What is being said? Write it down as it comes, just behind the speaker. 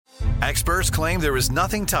Experts claim there is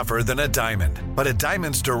nothing tougher than a diamond. But at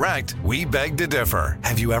Diamonds Direct, we beg to differ.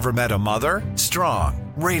 Have you ever met a mother?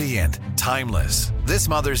 Strong, radiant, timeless. This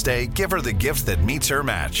Mother's Day, give her the gift that meets her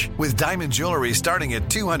match. With diamond jewelry starting at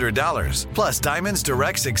 $200. Plus Diamonds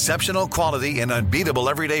Direct's exceptional quality and unbeatable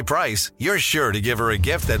everyday price, you're sure to give her a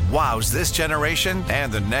gift that wows this generation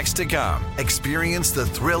and the next to come. Experience the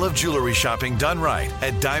thrill of jewelry shopping done right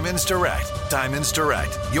at Diamonds Direct. Diamonds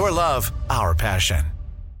Direct. Your love, our passion.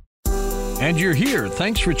 And you're here.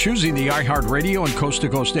 Thanks for choosing the iHeartRadio and Coast to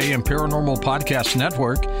Coast AM Paranormal Podcast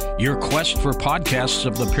Network. Your quest for podcasts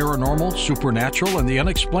of the paranormal, supernatural, and the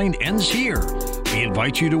unexplained ends here. We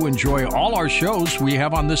invite you to enjoy all our shows we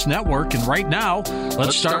have on this network. And right now,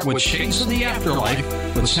 let's start with Shades of the Afterlife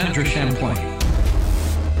with Sandra Champlain.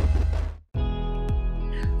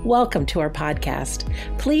 Welcome to our podcast.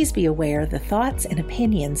 Please be aware the thoughts and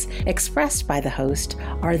opinions expressed by the host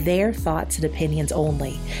are their thoughts and opinions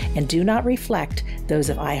only and do not reflect those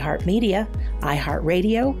of iHeartMedia,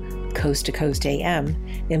 iHeartRadio, Coast to Coast AM,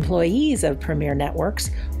 employees of Premier Networks,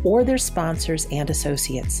 or their sponsors and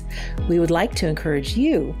associates. We would like to encourage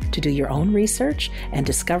you to do your own research and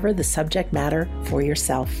discover the subject matter for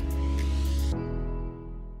yourself.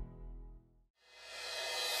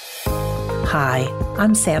 Hi,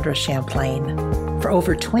 I'm Sandra Champlain. For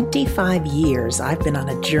over 25 years, I've been on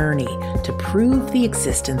a journey to prove the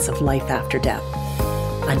existence of life after death.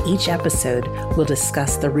 On each episode, we'll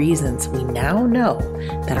discuss the reasons we now know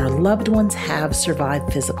that our loved ones have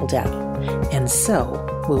survived physical death, and so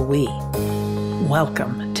will we.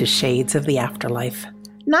 Welcome to Shades of the Afterlife.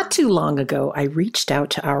 Not too long ago, I reached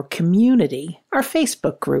out to our community, our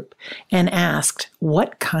Facebook group, and asked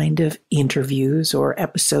what kind of interviews or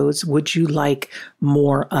episodes would you like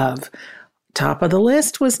more of? Top of the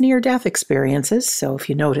list was near-death experiences, so if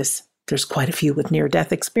you notice, there's quite a few with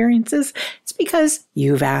near-death experiences. It's because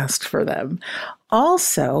you've asked for them.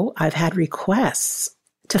 Also, I've had requests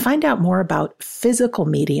to find out more about physical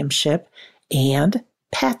mediumship and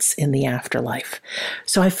pets in the afterlife.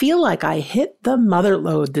 So I feel like I hit the mother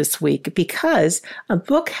lode this week because a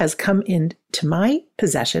book has come into my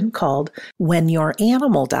possession called When Your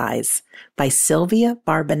Animal Dies by Sylvia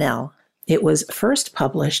Barbanel. It was first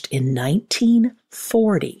published in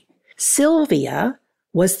 1940. Sylvia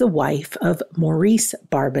was the wife of Maurice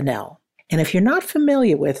Barbanel. And if you're not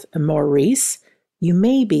familiar with Maurice, you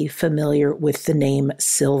may be familiar with the name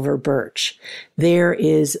Silver Birch. There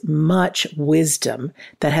is much wisdom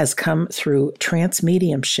that has come through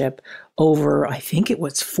transmediumship over, I think it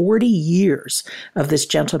was 40 years of this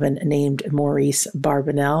gentleman named Maurice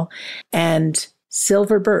Barbanel. And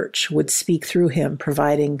Silver Birch would speak through him,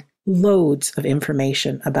 providing loads of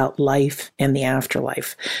information about life and the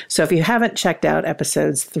afterlife. So if you haven't checked out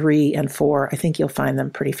episodes 3 and 4, I think you'll find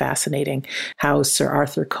them pretty fascinating. How Sir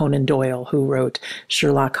Arthur Conan Doyle, who wrote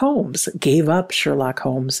Sherlock Holmes, gave up Sherlock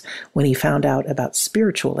Holmes when he found out about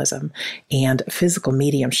spiritualism and physical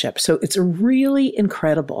mediumship. So it's really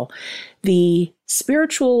incredible. The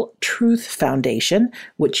Spiritual Truth Foundation,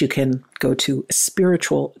 which you can go to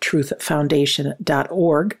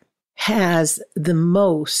spiritualtruthfoundation.org, has the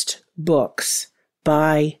most books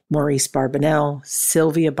by Maurice Barbanel,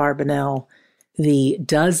 Sylvia Barbanel, the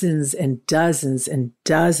dozens and dozens and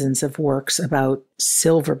dozens of works about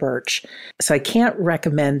Silver Birch. So I can't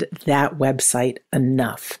recommend that website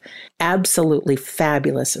enough. Absolutely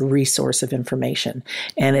fabulous resource of information.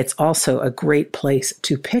 And it's also a great place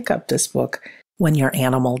to pick up this book, When Your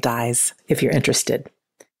Animal Dies, if you're interested.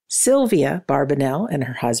 Sylvia Barbanel and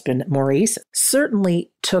her husband, Maurice,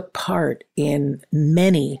 certainly took part in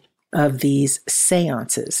many of these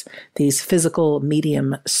seances, these physical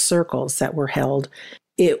medium circles that were held.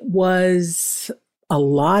 It was a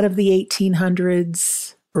lot of the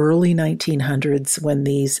 1800s, early 1900s when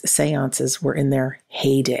these seances were in their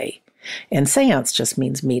heyday. And seance just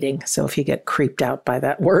means meeting. So if you get creeped out by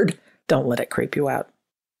that word, don't let it creep you out.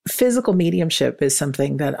 Physical mediumship is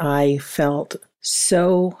something that I felt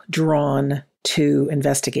so drawn to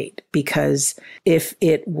investigate, because if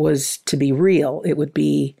it was to be real, it would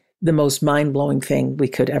be the most mind-blowing thing we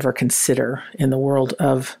could ever consider in the world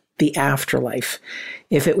of the afterlife.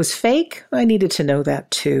 If it was fake, I needed to know that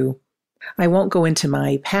too. I won't go into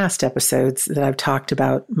my past episodes that I've talked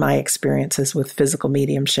about my experiences with physical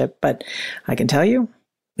mediumship, but I can tell you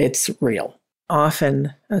it's real.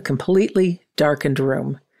 Often a completely darkened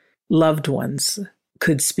room. Loved ones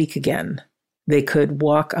could speak again. They could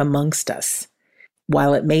walk amongst us.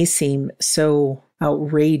 While it may seem so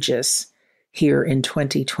outrageous here in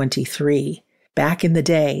 2023, Back in the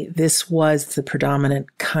day, this was the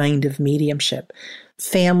predominant kind of mediumship.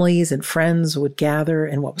 Families and friends would gather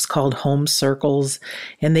in what was called home circles,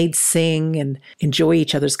 and they'd sing and enjoy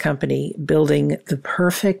each other's company, building the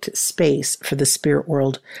perfect space for the spirit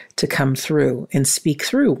world to come through and speak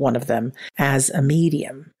through one of them as a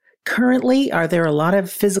medium. Currently, are there a lot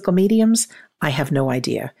of physical mediums? I have no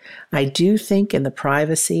idea. I do think in the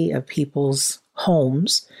privacy of people's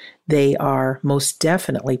homes, they are most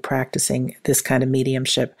definitely practicing this kind of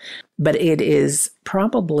mediumship, but it is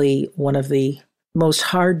probably one of the most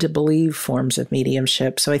hard to believe forms of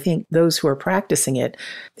mediumship. So I think those who are practicing it,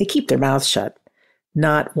 they keep their mouths shut,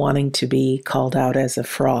 not wanting to be called out as a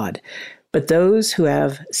fraud. But those who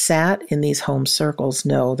have sat in these home circles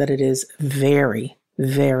know that it is very,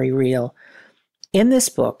 very real. In this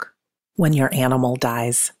book, When Your Animal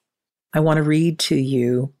Dies, I want to read to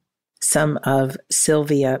you some of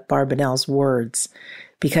Sylvia Barbanel's words,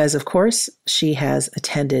 because of course she has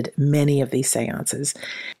attended many of these seances.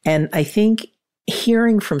 And I think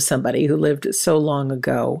hearing from somebody who lived so long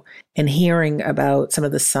ago and hearing about some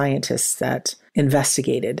of the scientists that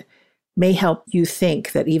investigated may help you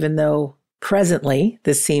think that even though presently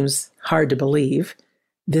this seems hard to believe,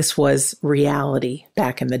 this was reality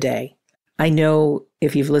back in the day. I know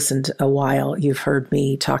if you've listened a while, you've heard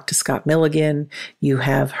me talk to Scott Milligan. You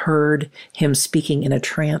have heard him speaking in a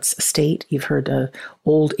trance state. You've heard an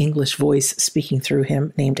old English voice speaking through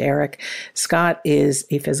him named Eric. Scott is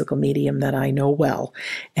a physical medium that I know well,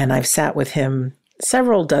 and I've sat with him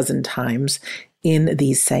several dozen times in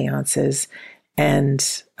these seances,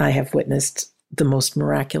 and I have witnessed the most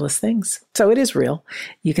miraculous things. So it is real.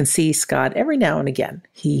 You can see Scott every now and again.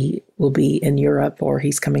 He will be in Europe or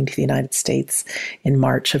he's coming to the United States in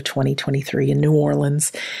March of 2023 in New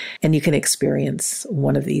Orleans, and you can experience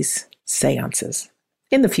one of these seances.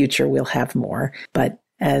 In the future, we'll have more, but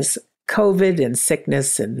as COVID and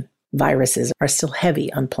sickness and viruses are still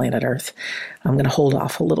heavy on planet Earth, I'm going to hold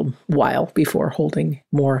off a little while before holding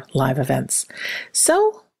more live events.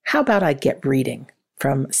 So how about I get reading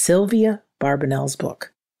from Sylvia Barbanel's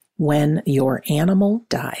book, When Your Animal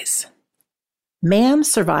Dies. Man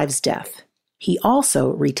survives death. He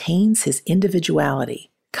also retains his individuality,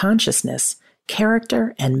 consciousness,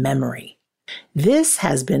 character, and memory. This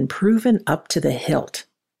has been proven up to the hilt.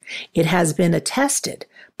 It has been attested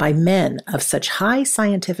by men of such high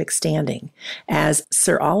scientific standing as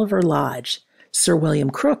Sir Oliver Lodge, Sir William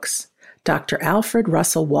Crookes, Dr. Alfred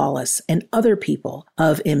Russel Wallace, and other people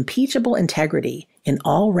of impeachable integrity in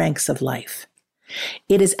all ranks of life.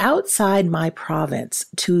 It is outside my province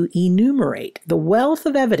to enumerate the wealth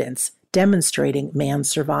of evidence demonstrating man's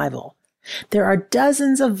survival. There are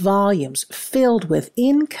dozens of volumes filled with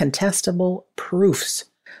incontestable proofs.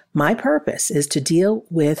 My purpose is to deal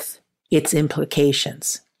with its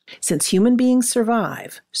implications. Since human beings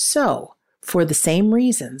survive, so, for the same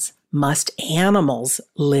reasons, must animals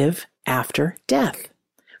live after death.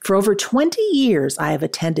 For over 20 years, I have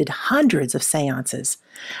attended hundreds of seances.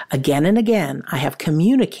 Again and again, I have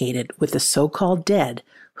communicated with the so-called dead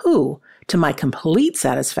who, to my complete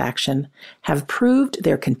satisfaction, have proved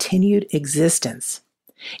their continued existence.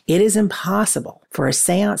 It is impossible for a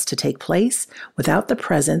seance to take place without the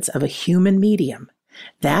presence of a human medium.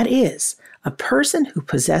 That is, a person who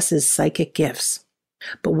possesses psychic gifts.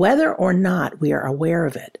 But whether or not we are aware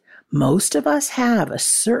of it, most of us have a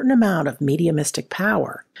certain amount of mediumistic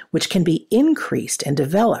power, which can be increased and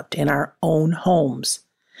developed in our own homes.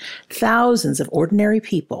 Thousands of ordinary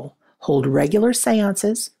people hold regular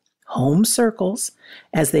seances, home circles,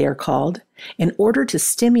 as they are called, in order to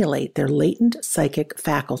stimulate their latent psychic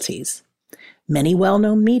faculties. Many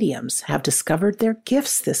well-known mediums have discovered their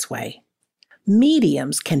gifts this way.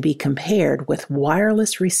 Mediums can be compared with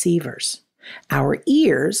wireless receivers. Our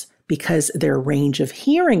ears, because their range of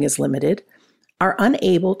hearing is limited, are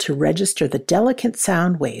unable to register the delicate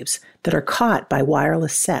sound waves that are caught by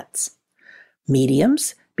wireless sets.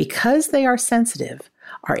 Mediums, because they are sensitive,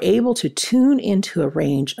 are able to tune into a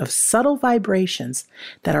range of subtle vibrations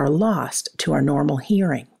that are lost to our normal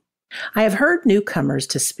hearing. I have heard newcomers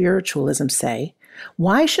to spiritualism say,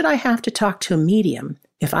 "Why should I have to talk to a medium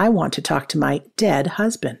if I want to talk to my dead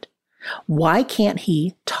husband? Why can't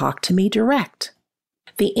he talk to me direct?"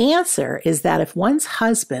 The answer is that if one's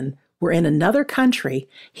husband were in another country,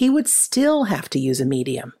 he would still have to use a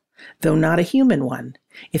medium, though not a human one,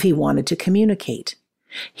 if he wanted to communicate.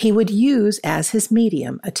 He would use as his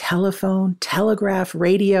medium a telephone, telegraph,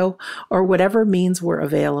 radio, or whatever means were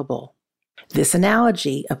available. This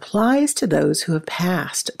analogy applies to those who have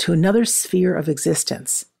passed to another sphere of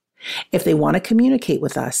existence. If they want to communicate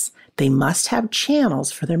with us, they must have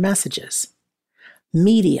channels for their messages.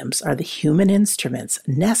 Mediums are the human instruments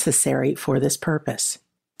necessary for this purpose.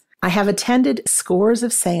 I have attended scores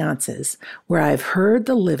of seances where I've heard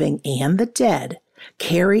the living and the dead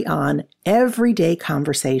carry on everyday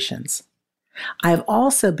conversations. I have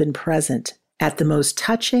also been present at the most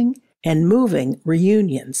touching and moving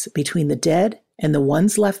reunions between the dead and the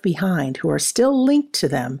ones left behind who are still linked to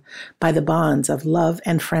them by the bonds of love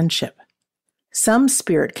and friendship. Some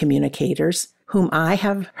spirit communicators whom I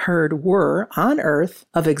have heard were, on earth,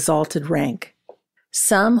 of exalted rank.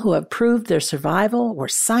 Some who have proved their survival were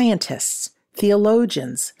scientists,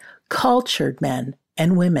 theologians, cultured men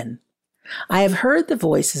and women. I have heard the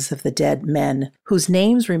voices of the dead men whose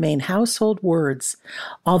names remain household words,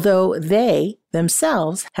 although they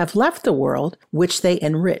themselves have left the world which they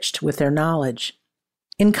enriched with their knowledge.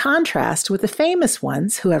 In contrast with the famous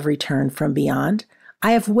ones who have returned from beyond,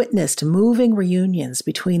 I have witnessed moving reunions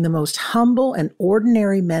between the most humble and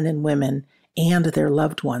ordinary men and women and their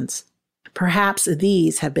loved ones. Perhaps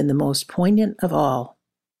these have been the most poignant of all.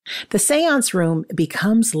 The seance room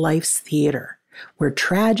becomes life's theater, where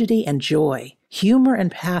tragedy and joy, humor and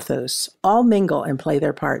pathos all mingle and play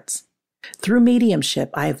their parts. Through mediumship,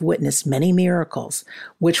 I have witnessed many miracles,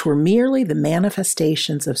 which were merely the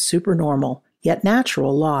manifestations of supernormal, yet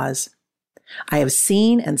natural laws. I have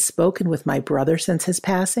seen and spoken with my brother since his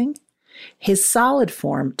passing. His solid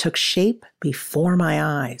form took shape before my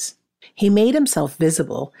eyes. He made himself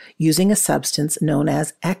visible using a substance known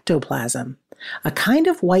as ectoplasm, a kind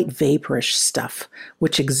of white vaporish stuff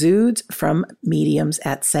which exudes from mediums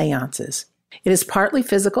at seances. It is partly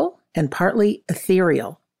physical and partly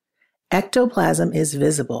ethereal. Ectoplasm is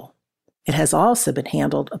visible. It has also been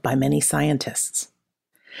handled by many scientists.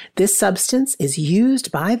 This substance is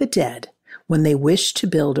used by the dead when they wish to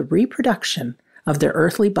build a reproduction of their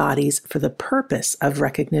earthly bodies for the purpose of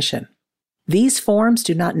recognition. These forms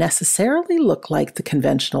do not necessarily look like the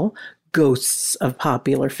conventional ghosts of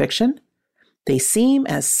popular fiction. They seem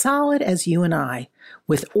as solid as you and I,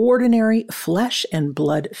 with ordinary flesh and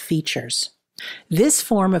blood features. This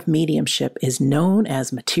form of mediumship is known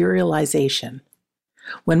as materialization.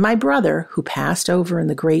 When my brother, who passed over in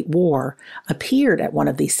the Great War, appeared at one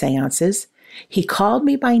of these seances, he called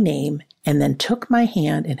me by name and then took my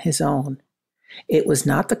hand in his own. It was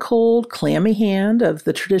not the cold, clammy hand of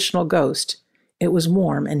the traditional ghost. It was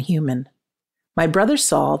warm and human. My brother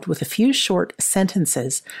solved, with a few short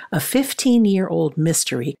sentences, a 15-year-old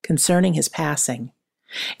mystery concerning his passing.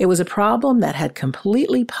 It was a problem that had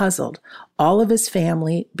completely puzzled all of his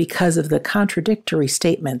family because of the contradictory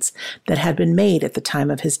statements that had been made at the time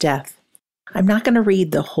of his death. I'm not going to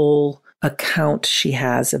read the whole account she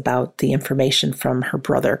has about the information from her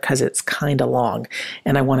brother because it's kind of long,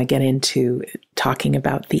 and I want to get into talking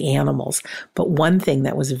about the animals. But one thing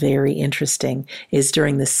that was very interesting is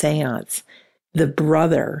during the seance, the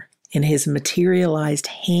brother, in his materialized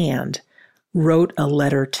hand, wrote a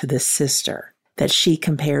letter to the sister that she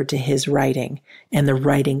compared to his writing, and the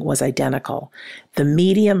writing was identical. The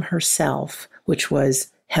medium herself, which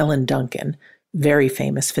was Helen Duncan, very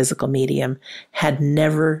famous physical medium, had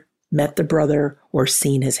never met the brother or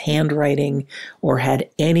seen his handwriting or had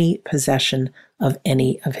any possession of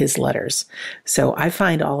any of his letters. So I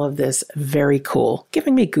find all of this very cool,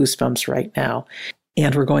 giving me goosebumps right now.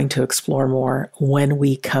 And we're going to explore more when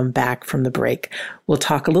we come back from the break. We'll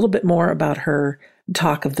talk a little bit more about her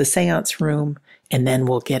talk of the seance room, and then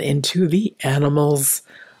we'll get into the animals.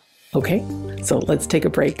 Okay, so let's take a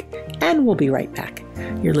break, and we'll be right back.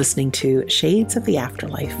 You're listening to Shades of the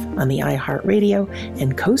Afterlife on the iHeartRadio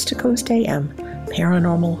and Coast to Coast AM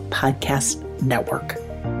Paranormal Podcast Network.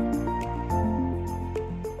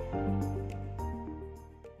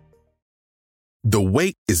 The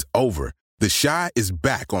wait is over. The Chi is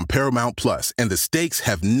back on Paramount Plus, and the stakes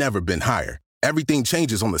have never been higher. Everything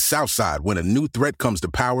changes on the South Side when a new threat comes to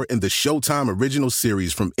power in the Showtime original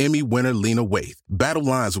series from Emmy winner Lena Waithe. Battle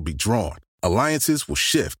lines will be drawn, alliances will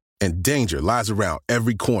shift, and danger lies around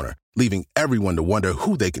every corner, leaving everyone to wonder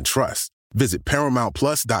who they can trust. Visit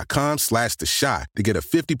ParamountPlus.com/The Chi to get a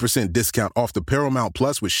 50% discount off the Paramount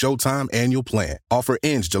Plus with Showtime annual plan. Offer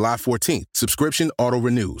ends July 14th. Subscription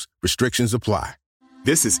auto-renews. Restrictions apply.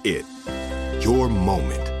 This is it. Your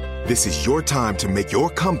moment. This is your time to make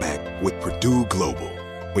your comeback with Purdue Global.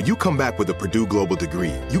 When you come back with a Purdue Global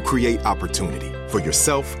degree, you create opportunity for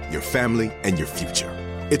yourself, your family, and your future.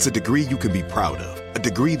 It's a degree you can be proud of, a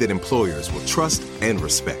degree that employers will trust and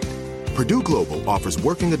respect. Purdue Global offers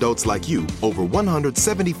working adults like you over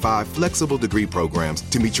 175 flexible degree programs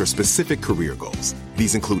to meet your specific career goals.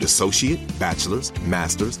 These include associate, bachelor's,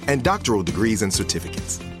 master's, and doctoral degrees and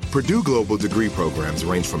certificates. Purdue Global degree programs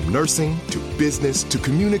range from nursing to business to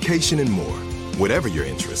communication and more. Whatever your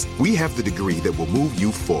interest, we have the degree that will move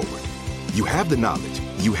you forward. You have the knowledge,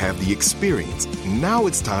 you have the experience. Now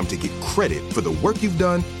it's time to get credit for the work you've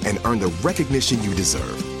done and earn the recognition you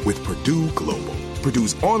deserve with Purdue Global,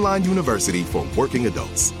 Purdue's online university for working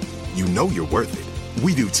adults. You know you're worth it.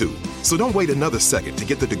 We do too. So don't wait another second to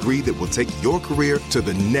get the degree that will take your career to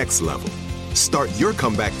the next level. Start your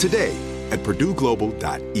comeback today at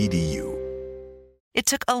purdueglobal.edu. It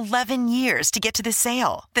took 11 years to get to this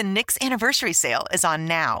sale. The Knix Anniversary Sale is on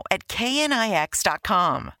now at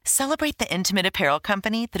knix.com. Celebrate the intimate apparel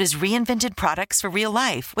company that has reinvented products for real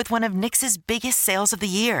life with one of Knix's biggest sales of the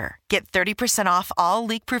year. Get 30% off all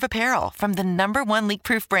leak-proof apparel from the #1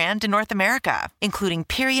 leak-proof brand in North America, including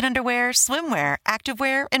period underwear, swimwear,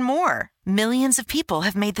 activewear, and more. Millions of people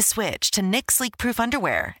have made the switch to Knix leak-proof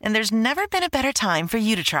underwear, and there's never been a better time for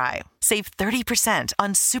you to try. Save 30%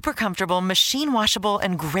 on super comfortable, machine-washable,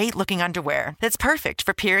 and great-looking underwear that's perfect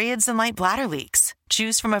for periods and light bladder leaks.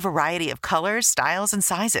 Choose from a variety of colors, styles, and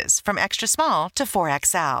sizes, from extra small to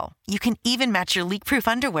 4XL. You can even match your leak-proof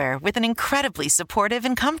underwear with an incredibly supportive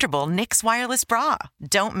and comfortable Knix wireless bra.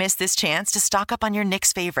 Don't miss this chance to stock up on your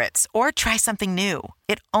Knix favorites or try something new.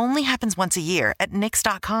 It only happens once a year at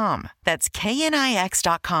Knix.com. That's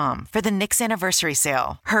knix.com for the Knix Anniversary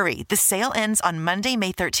Sale. Hurry, the sale ends on Monday,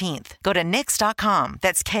 May 13th. Go to Knix.com.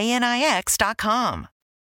 That's knix.com.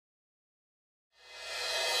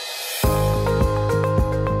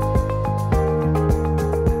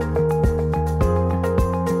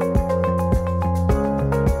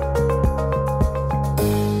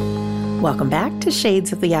 Welcome back to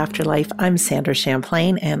Shades of the Afterlife. I'm Sandra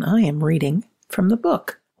Champlain, and I am reading from the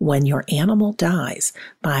book When Your Animal Dies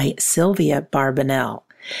by Sylvia Barbanel.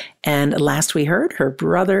 And last we heard, her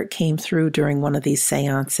brother came through during one of these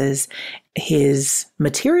seances. His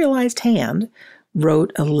materialized hand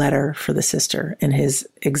wrote a letter for the sister in his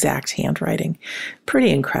exact handwriting.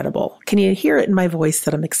 Pretty incredible. Can you hear it in my voice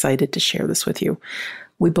that I'm excited to share this with you?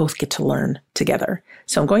 We both get to learn together.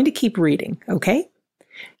 So I'm going to keep reading, okay?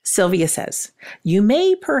 Sylvia says, "You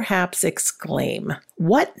may perhaps exclaim,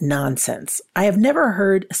 'What nonsense! I have never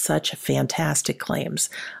heard such fantastic claims.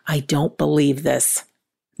 I don't believe this.'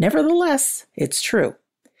 Nevertheless, it's true.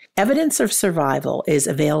 Evidence of survival is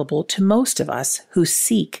available to most of us who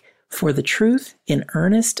seek for the truth in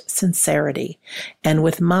earnest sincerity and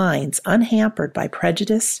with minds unhampered by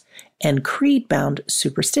prejudice and creed-bound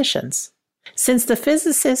superstitions. Since the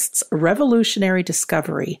physicists' revolutionary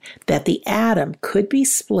discovery that the atom could be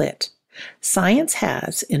split, science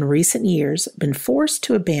has, in recent years, been forced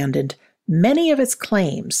to abandon many of its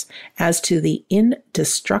claims as to the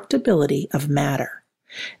indestructibility of matter.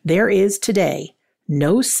 There is today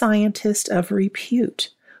no scientist of repute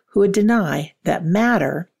who would deny that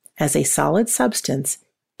matter, as a solid substance,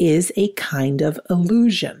 is a kind of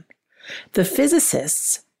illusion. The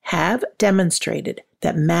physicists have demonstrated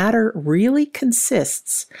that matter really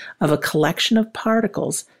consists of a collection of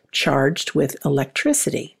particles charged with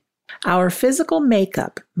electricity. Our physical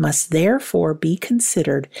makeup must therefore be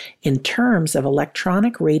considered in terms of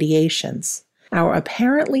electronic radiations. Our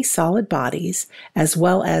apparently solid bodies, as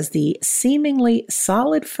well as the seemingly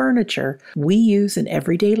solid furniture we use in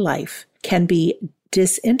everyday life, can be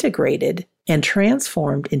disintegrated and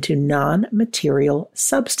transformed into non-material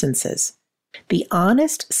substances. The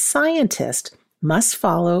honest scientist must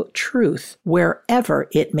follow truth wherever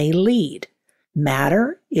it may lead.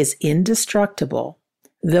 Matter is indestructible.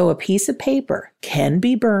 Though a piece of paper can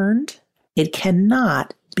be burned, it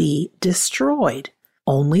cannot be destroyed.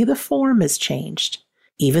 Only the form is changed.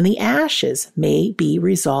 Even the ashes may be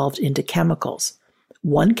resolved into chemicals.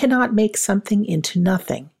 One cannot make something into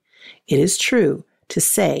nothing. It is true to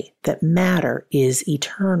say that matter is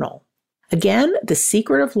eternal. Again, the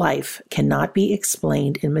secret of life cannot be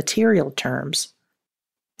explained in material terms.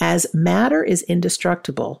 As matter is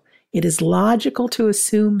indestructible, it is logical to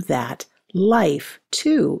assume that life,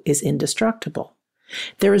 too, is indestructible.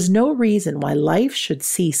 There is no reason why life should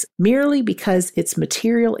cease merely because its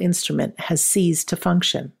material instrument has ceased to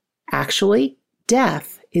function. Actually,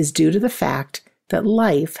 death is due to the fact that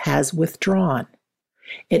life has withdrawn.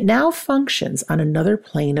 It now functions on another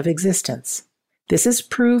plane of existence. This is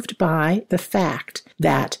proved by the fact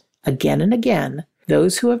that, again and again,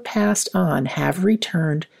 those who have passed on have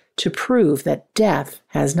returned to prove that death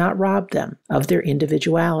has not robbed them of their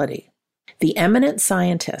individuality. The eminent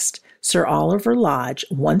scientist, Sir Oliver Lodge,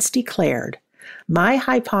 once declared, "My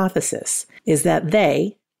hypothesis is that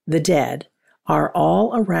they, the dead, are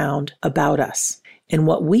all around about us, in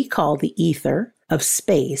what we call the ether of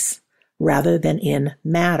space, rather than in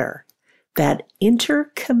matter, that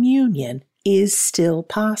intercommunion is still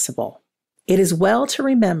possible. It is well to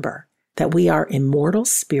remember that we are immortal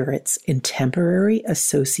spirits in temporary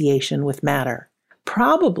association with matter.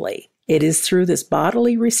 Probably it is through this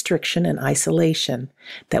bodily restriction and isolation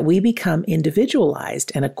that we become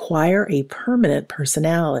individualized and acquire a permanent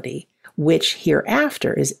personality, which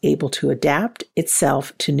hereafter is able to adapt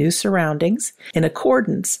itself to new surroundings in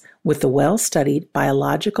accordance with the well-studied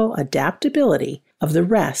biological adaptability of the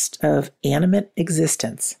rest of animate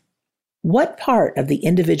existence. What part of the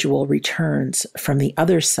individual returns from the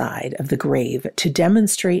other side of the grave to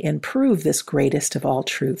demonstrate and prove this greatest of all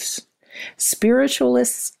truths?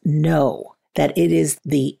 Spiritualists know that it is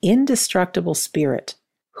the indestructible spirit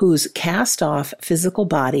whose cast-off physical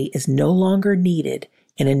body is no longer needed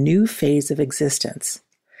in a new phase of existence.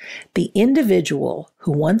 The individual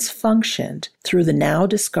who once functioned through the now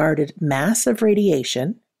discarded mass of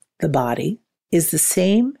radiation, the body, is the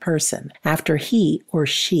same person after he or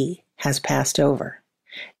she has passed over.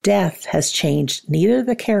 Death has changed neither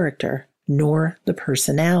the character nor the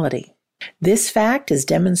personality. This fact is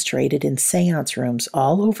demonstrated in seance rooms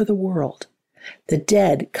all over the world. The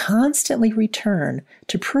dead constantly return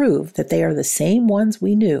to prove that they are the same ones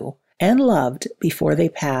we knew and loved before they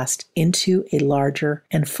passed into a larger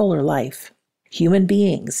and fuller life. Human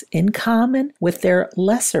beings, in common with their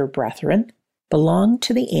lesser brethren, belong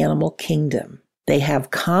to the animal kingdom. They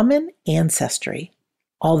have common ancestry.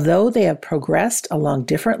 Although they have progressed along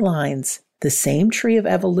different lines, the same tree of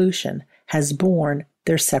evolution has borne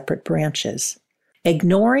their separate branches.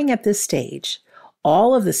 Ignoring at this stage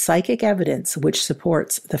all of the psychic evidence which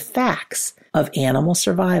supports the facts of animal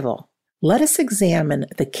survival, let us examine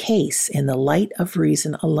the case in the light of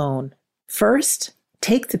reason alone. First,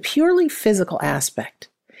 take the purely physical aspect.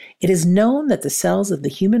 It is known that the cells of the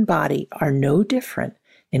human body are no different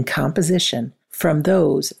in composition from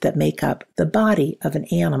those that make up the body of an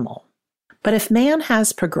animal. But if man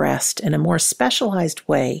has progressed in a more specialized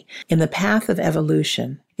way in the path of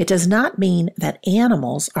evolution, it does not mean that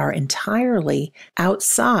animals are entirely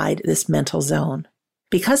outside this mental zone.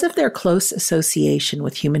 Because of their close association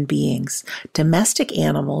with human beings, domestic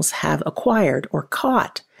animals have acquired or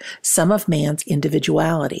caught some of man's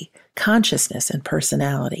individuality, consciousness, and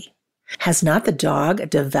personality. Has not the dog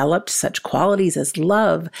developed such qualities as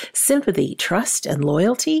love, sympathy, trust, and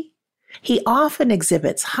loyalty? He often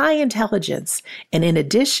exhibits high intelligence, and in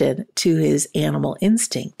addition to his animal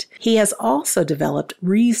instinct, he has also developed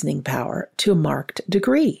reasoning power to a marked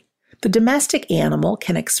degree. The domestic animal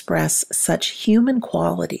can express such human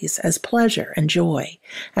qualities as pleasure and joy,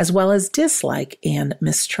 as well as dislike and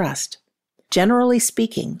mistrust. Generally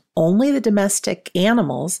speaking, only the domestic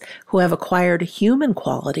animals who have acquired human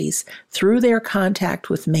qualities through their contact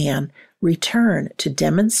with man return to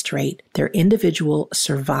demonstrate their individual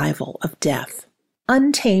survival of death.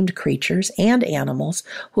 Untamed creatures and animals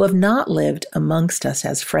who have not lived amongst us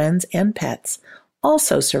as friends and pets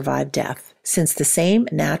also survive death, since the same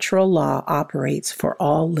natural law operates for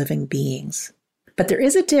all living beings. But there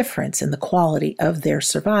is a difference in the quality of their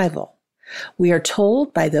survival. We are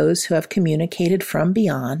told by those who have communicated from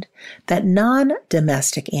beyond that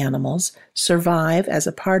non-domestic animals survive as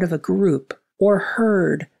a part of a group or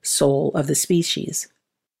herd soul of the species.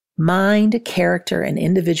 Mind, character, and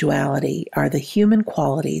individuality are the human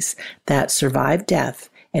qualities that survive death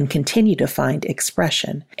and continue to find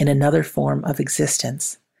expression in another form of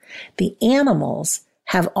existence. The animals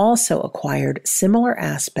have also acquired similar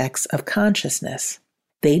aspects of consciousness.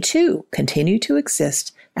 They too continue to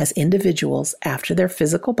exist as individuals after their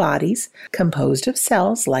physical bodies, composed of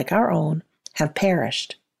cells like our own, have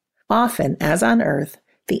perished. Often, as on Earth,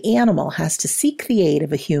 the animal has to seek the aid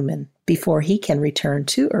of a human before he can return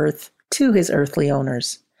to Earth to his earthly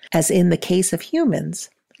owners. As in the case of humans,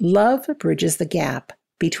 love bridges the gap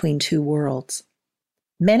between two worlds.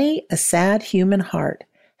 Many a sad human heart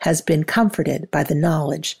has been comforted by the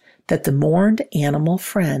knowledge that the mourned animal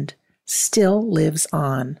friend still lives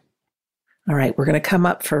on. All right, we're going to come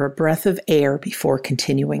up for a breath of air before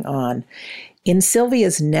continuing on. In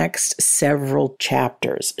Sylvia's next several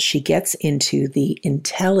chapters, she gets into the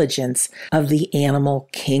intelligence of the animal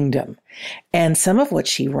kingdom. And some of what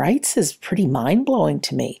she writes is pretty mind-blowing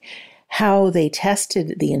to me. How they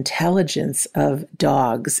tested the intelligence of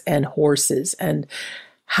dogs and horses and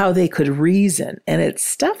how they could reason. And it's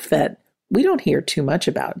stuff that we don't hear too much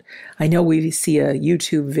about. I know we see a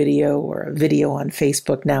YouTube video or a video on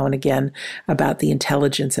Facebook now and again about the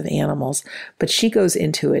intelligence of animals, but she goes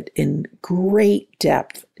into it in great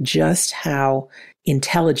depth, just how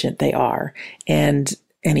intelligent they are. And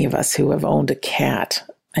any of us who have owned a cat,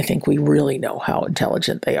 I think we really know how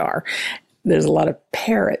intelligent they are. There's a lot of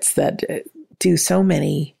parrots that do so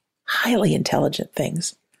many highly intelligent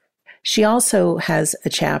things. She also has a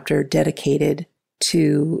chapter dedicated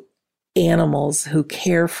to animals who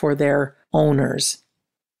care for their owners,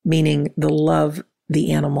 meaning the love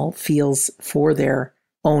the animal feels for their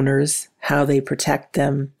owners, how they protect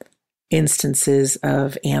them, instances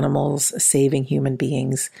of animals saving human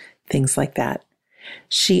beings, things like that.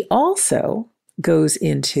 She also goes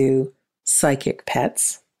into psychic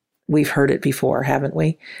pets. We've heard it before, haven't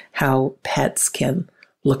we? How pets can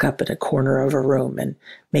look up at a corner of a room and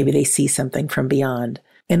maybe they see something from beyond,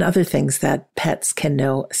 and other things that pets can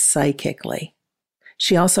know psychically.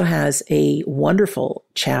 She also has a wonderful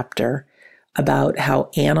chapter about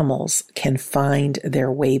how animals can find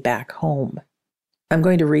their way back home. I'm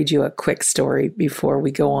going to read you a quick story before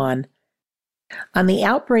we go on. On the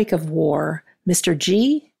outbreak of war, Mr.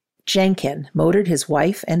 G. Jenkin motored his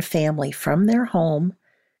wife and family from their home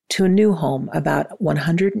to a new home about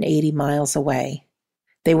 180 miles away.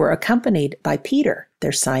 They were accompanied by Peter,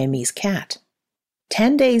 their Siamese cat.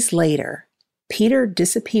 10 days later, Peter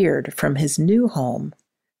disappeared from his new home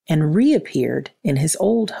and reappeared in his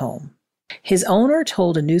old home. His owner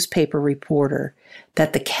told a newspaper reporter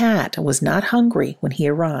that the cat was not hungry when he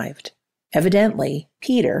arrived. Evidently,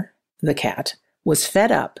 Peter, the cat, was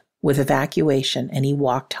fed up with evacuation and he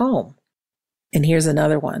walked home. And here's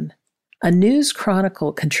another one. A News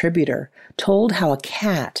Chronicle contributor told how a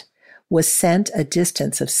cat was sent a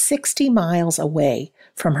distance of 60 miles away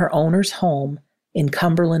from her owner's home in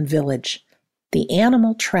Cumberland Village. The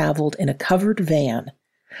animal traveled in a covered van.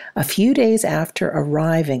 A few days after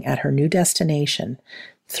arriving at her new destination,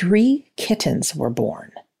 3 kittens were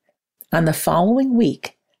born. On the following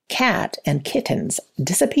week, cat and kittens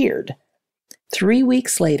disappeared. 3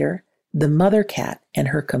 weeks later, the mother cat and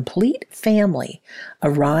her complete family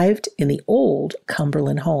arrived in the old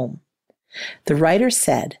Cumberland home. The writer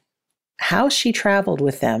said, how she traveled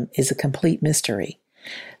with them is a complete mystery.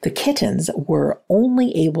 The kittens were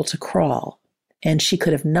only able to crawl, and she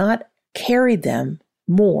could have not carried them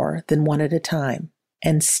more than one at a time,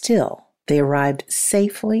 and still they arrived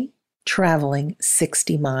safely, traveling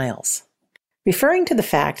 60 miles. Referring to the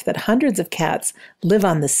fact that hundreds of cats live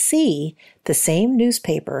on the sea, the same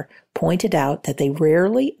newspaper pointed out that they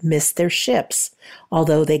rarely miss their ships,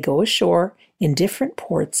 although they go ashore in different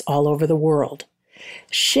ports all over the world.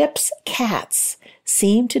 Ships' cats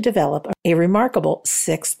seem to develop a remarkable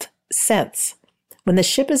sixth sense. When the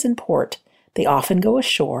ship is in port, they often go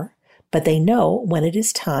ashore, but they know when it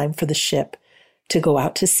is time for the ship to go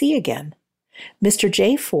out to sea again. Mr.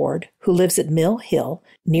 J. Ford, who lives at Mill Hill,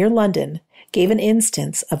 near London, gave an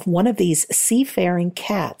instance of one of these seafaring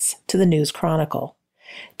cats to the News Chronicle.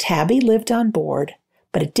 Tabby lived on board,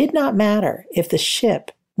 but it did not matter if the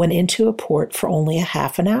ship went into a port for only a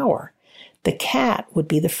half an hour. The cat would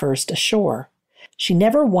be the first ashore. She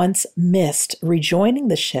never once missed rejoining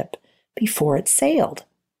the ship before it sailed.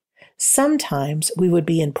 Sometimes we would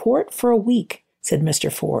be in port for a week, said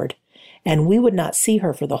Mr. Ford, and we would not see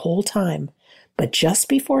her for the whole time, but just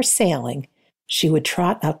before sailing, she would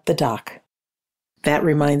trot up the dock. That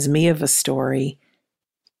reminds me of a story.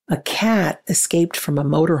 A cat escaped from a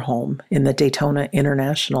motorhome in the Daytona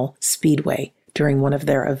International Speedway during one of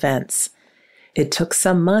their events. It took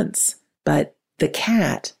some months, but the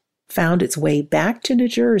cat found its way back to New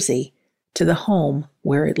Jersey to the home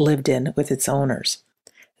where it lived in with its owners.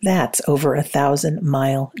 That's over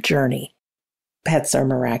 1,000-mile journey. Pets are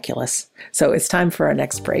miraculous. So it's time for our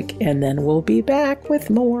next break, and then we'll be back with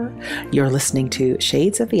more. You're listening to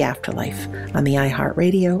Shades of the Afterlife on the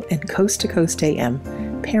iHeartRadio and Coast to Coast AM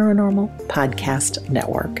Paranormal Podcast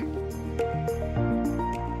Network.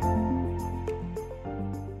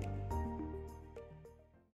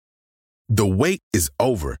 The wait is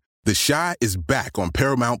over. The Chi is back on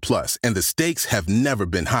Paramount Plus, and the stakes have never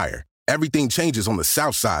been higher. Everything changes on the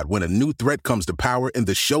South Side when a new threat comes to power in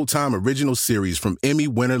the Showtime original series from Emmy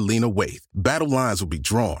winner Lena Waithe. Battle lines will be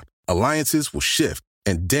drawn, alliances will shift,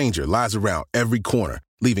 and danger lies around every corner,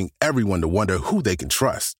 leaving everyone to wonder who they can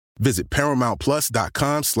trust. Visit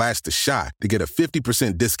ParamountPlus.com/The Chi to get a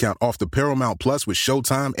 50% discount off the Paramount Plus with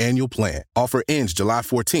Showtime annual plan. Offer ends July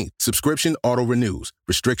 14th. Subscription auto-renews.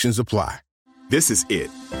 Restrictions apply. This is it.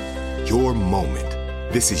 Your moment.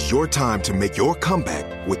 This is your time to make your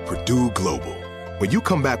comeback with Purdue Global. When you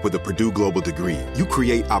come back with a Purdue Global degree, you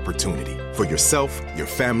create opportunity for yourself, your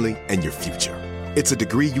family, and your future. It's a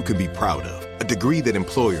degree you can be proud of, a degree that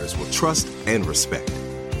employers will trust and respect.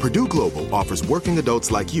 Purdue Global offers working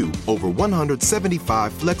adults like you over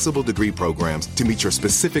 175 flexible degree programs to meet your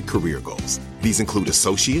specific career goals. These include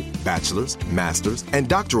associate, bachelor's, master's, and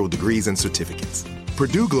doctoral degrees and certificates.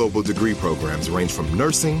 Purdue Global degree programs range from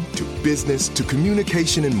nursing to business to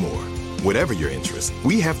communication and more. Whatever your interest,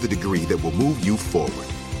 we have the degree that will move you forward.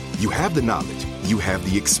 You have the knowledge, you have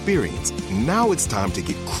the experience. Now it's time to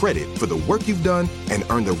get credit for the work you've done and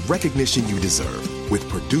earn the recognition you deserve with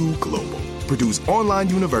Purdue Global, Purdue's online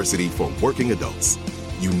university for working adults.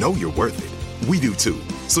 You know you're worth it. We do too.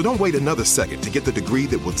 So don't wait another second to get the degree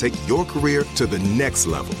that will take your career to the next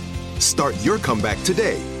level. Start your comeback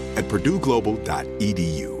today at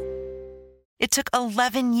purdueglobal.edu. It took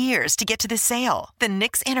 11 years to get to this sale. The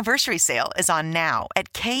Knix Anniversary Sale is on now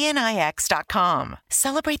at knix.com.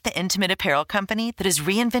 Celebrate the intimate apparel company that has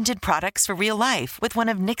reinvented products for real life with one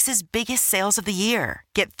of Knix's biggest sales of the year.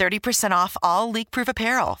 Get 30% off all leak-proof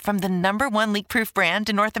apparel from the #1 leak-proof brand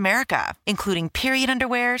in North America, including period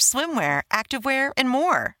underwear, swimwear, activewear, and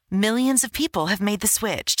more. Millions of people have made the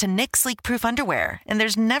switch to Knix leak-proof underwear, and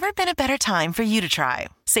there's never been a better time for you to try.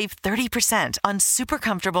 Save 30% on super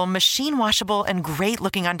comfortable, machine-washable, and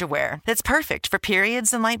great-looking underwear that's perfect for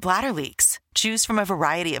periods and light bladder leaks. Choose from a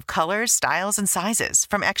variety of colors, styles, and sizes,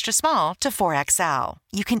 from extra small to 4XL.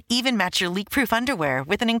 You can even match your leak-proof underwear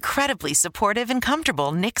with an incredibly supportive and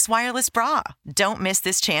comfortable Knix wireless bra. Don't miss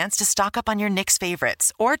this chance to stock up on your Knix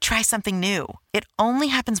favorites or try something new. It only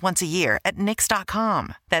happens once a year at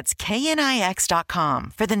Knix.com. That's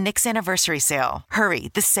knix.com for the Knix Anniversary Sale. Hurry,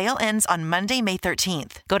 the sale ends on Monday, May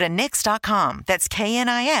 13th. Go to Knix.com. That's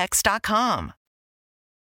knix.com.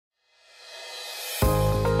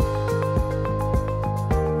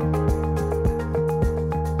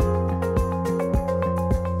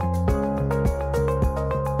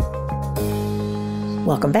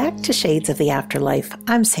 Welcome back to Shades of the Afterlife.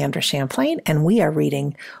 I'm Sandra Champlain, and we are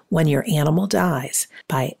reading When Your Animal Dies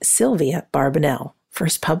by Sylvia Barbanel,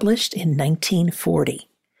 first published in 1940.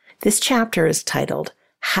 This chapter is titled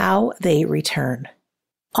How They Return.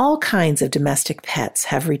 All kinds of domestic pets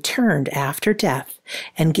have returned after death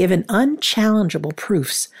and given unchallengeable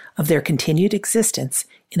proofs of their continued existence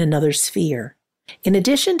in another sphere. In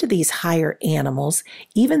addition to these higher animals,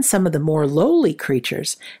 even some of the more lowly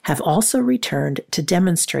creatures have also returned to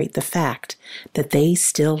demonstrate the fact that they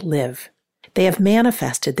still live. They have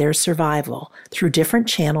manifested their survival through different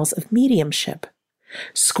channels of mediumship.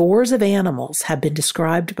 Scores of animals have been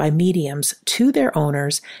described by mediums to their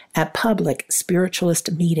owners at public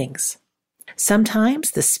spiritualist meetings.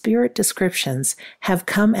 Sometimes the spirit descriptions have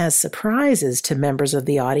come as surprises to members of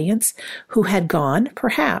the audience who had gone,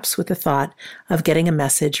 perhaps, with the thought of getting a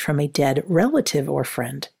message from a dead relative or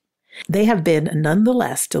friend. They have been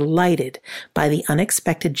nonetheless delighted by the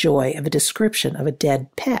unexpected joy of a description of a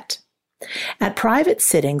dead pet. At private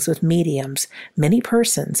sittings with mediums, many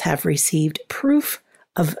persons have received proof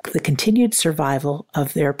of the continued survival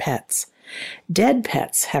of their pets. Dead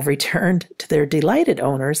pets have returned to their delighted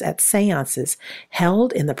owners at seances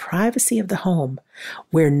held in the privacy of the home,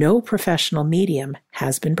 where no professional medium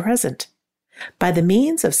has been present. By the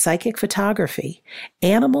means of psychic photography,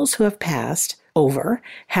 animals who have passed over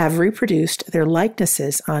have reproduced their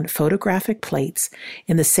likenesses on photographic plates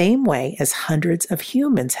in the same way as hundreds of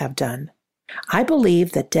humans have done. I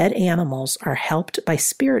believe that dead animals are helped by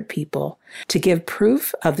spirit people to give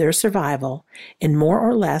proof of their survival in more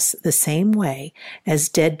or less the same way as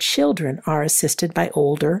dead children are assisted by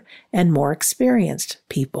older and more experienced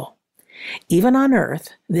people. Even on Earth,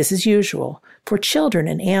 this is usual, for children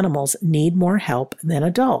and animals need more help than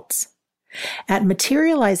adults. At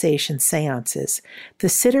materialization seances, the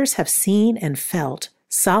sitters have seen and felt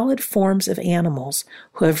solid forms of animals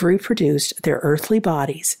who have reproduced their earthly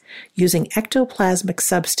bodies using ectoplasmic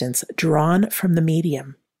substance drawn from the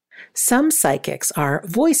medium. Some psychics are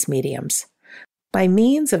voice mediums. By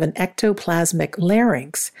means of an ectoplasmic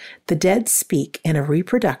larynx, the dead speak in a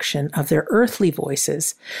reproduction of their earthly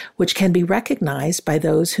voices, which can be recognized by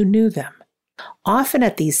those who knew them. Often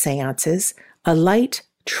at these seances, a light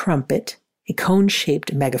trumpet, a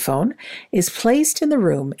cone-shaped megaphone, is placed in the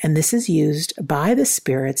room, and this is used by the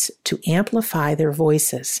spirits to amplify their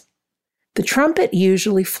voices. The trumpet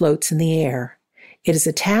usually floats in the air. It is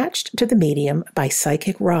attached to the medium by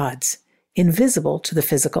psychic rods, invisible to the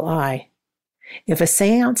physical eye. If a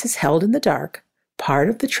seance is held in the dark, part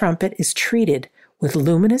of the trumpet is treated with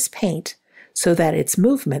luminous paint so that its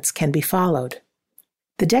movements can be followed.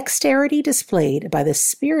 The dexterity displayed by the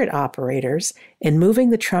spirit operators in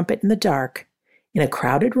moving the trumpet in the dark, in a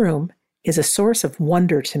crowded room, is a source of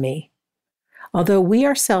wonder to me. Although we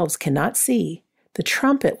ourselves cannot see, the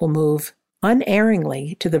trumpet will move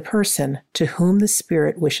unerringly to the person to whom the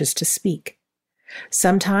spirit wishes to speak.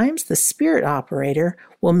 Sometimes the spirit operator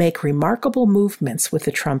will make remarkable movements with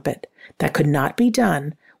the trumpet that could not be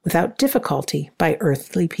done without difficulty by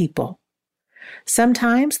earthly people.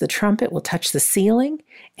 Sometimes the trumpet will touch the ceiling,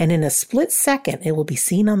 and in a split second it will be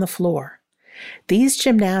seen on the floor. These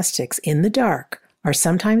gymnastics in the dark are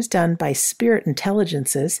sometimes done by spirit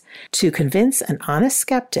intelligences to convince an honest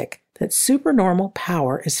skeptic that supernormal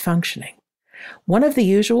power is functioning. One of the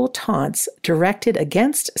usual taunts directed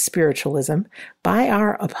against spiritualism by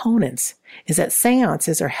our opponents is that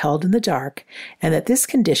seances are held in the dark and that this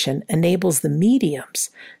condition enables the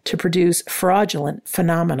mediums to produce fraudulent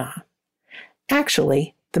phenomena.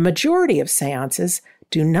 Actually, the majority of seances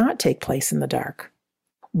do not take place in the dark.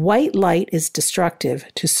 White light is destructive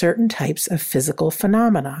to certain types of physical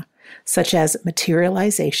phenomena, such as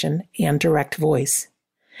materialization and direct voice.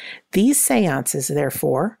 These seances,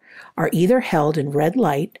 therefore, are either held in red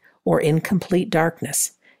light or in complete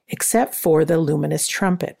darkness, except for the luminous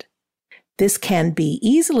trumpet. This can be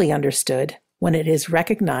easily understood when it is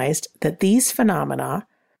recognized that these phenomena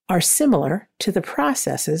are similar to the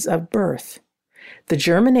processes of birth. The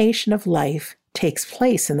germination of life takes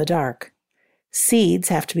place in the dark. Seeds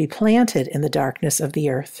have to be planted in the darkness of the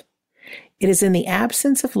earth. It is in the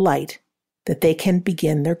absence of light that they can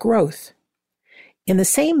begin their growth. In the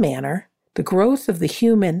same manner, the growth of the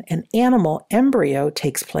human and animal embryo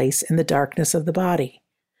takes place in the darkness of the body.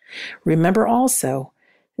 Remember also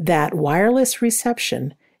that wireless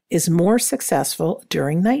reception is more successful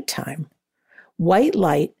during nighttime. White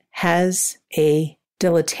light has a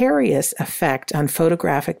deleterious effect on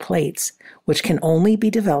photographic plates, which can only be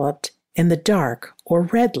developed in the dark or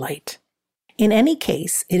red light. In any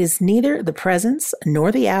case, it is neither the presence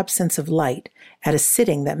nor the absence of light at a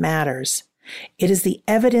sitting that matters. It is the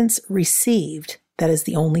evidence received that is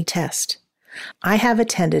the only test. I have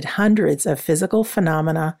attended hundreds of physical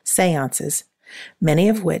phenomena seances, many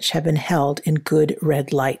of which have been held in good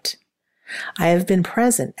red light. I have been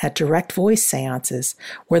present at direct voice seances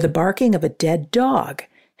where the barking of a dead dog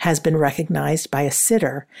has been recognized by a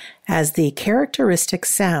sitter as the characteristic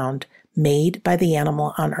sound made by the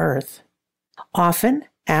animal on earth. Often,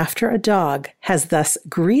 after a dog has thus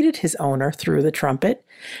greeted his owner through the trumpet,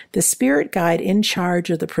 the spirit guide in charge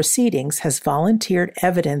of the proceedings has volunteered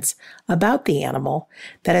evidence about the animal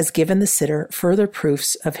that has given the sitter further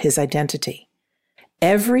proofs of his identity.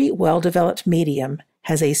 Every well-developed medium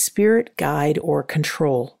has a spirit guide or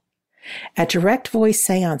control. At direct voice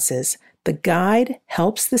seances, the guide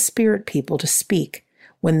helps the spirit people to speak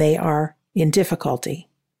when they are in difficulty.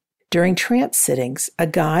 During trance sittings, a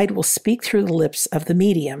guide will speak through the lips of the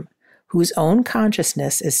medium, whose own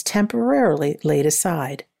consciousness is temporarily laid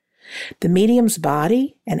aside. The medium's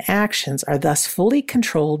body and actions are thus fully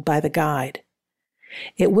controlled by the guide.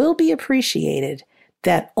 It will be appreciated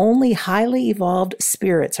that only highly evolved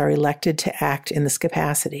spirits are elected to act in this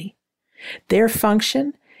capacity. Their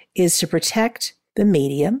function is to protect the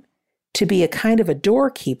medium, to be a kind of a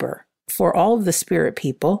doorkeeper for all of the spirit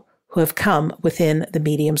people who have come within the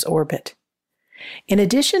medium's orbit. In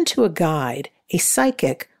addition to a guide, a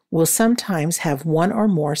psychic will sometimes have one or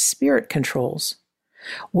more spirit controls.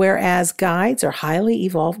 Whereas guides are highly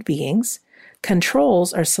evolved beings,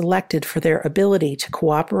 controls are selected for their ability to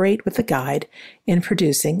cooperate with the guide in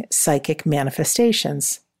producing psychic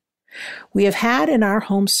manifestations. We have had in our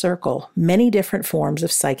home circle many different forms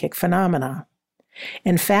of psychic phenomena.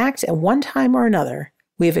 In fact, at one time or another,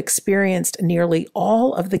 we have experienced nearly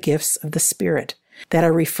all of the gifts of the Spirit that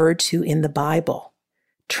are referred to in the Bible: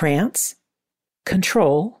 trance,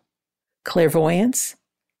 control, clairvoyance,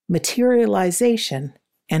 materialization,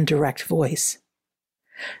 and direct voice.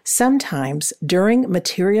 Sometimes, during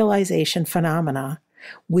materialization phenomena,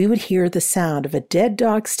 we would hear the sound of a dead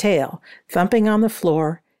dog's tail thumping on the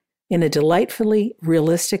floor in a delightfully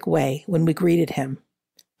realistic way when we greeted him.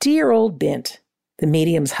 "Dear old Bint," the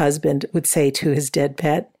medium's husband would say to his dead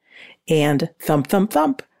pet, and thump, thump,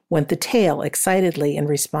 thump went the tail excitedly in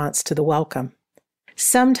response to the welcome.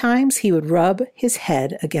 Sometimes he would rub his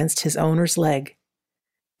head against his owner's leg.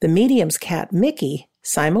 The medium's cat, Mickey,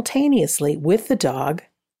 simultaneously with the dog,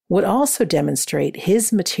 would also demonstrate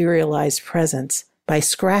his materialized presence by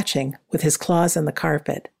scratching with his claws on the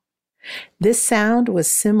carpet. This sound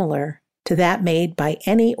was similar to that made by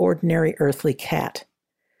any ordinary earthly cat.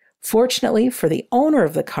 Fortunately for the owner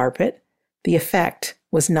of the carpet, the effect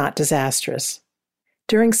was not disastrous.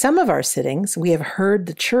 During some of our sittings, we have heard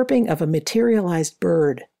the chirping of a materialized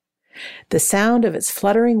bird. The sound of its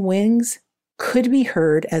fluttering wings could be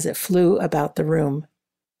heard as it flew about the room.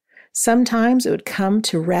 Sometimes it would come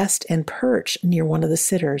to rest and perch near one of the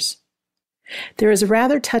sitters. There is a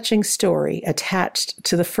rather touching story attached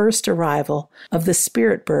to the first arrival of the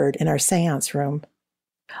spirit bird in our seance room.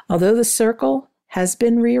 Although the circle has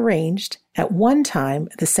been rearranged. At one time,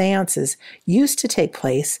 the seances used to take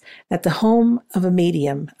place at the home of a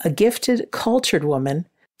medium, a gifted, cultured woman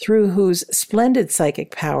through whose splendid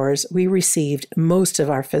psychic powers we received most of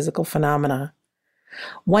our physical phenomena.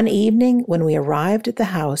 One evening, when we arrived at the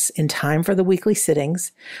house in time for the weekly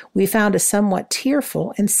sittings, we found a somewhat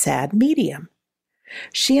tearful and sad medium.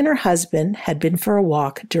 She and her husband had been for a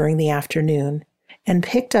walk during the afternoon and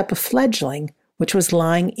picked up a fledgling which was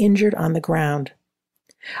lying injured on the ground.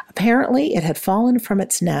 Apparently, it had fallen from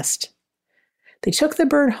its nest. They took the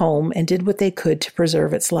bird home and did what they could to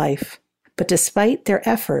preserve its life, but despite their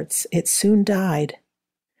efforts, it soon died.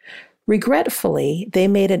 Regretfully, they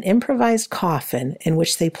made an improvised coffin in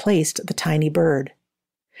which they placed the tiny bird.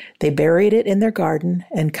 They buried it in their garden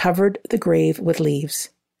and covered the grave with leaves.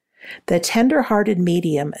 The tender-hearted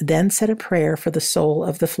medium then said a prayer for the soul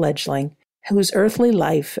of the fledgling, whose earthly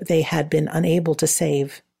life they had been unable to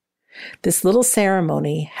save. This little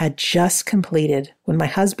ceremony had just completed when my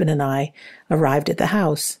husband and I arrived at the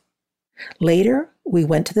house. Later, we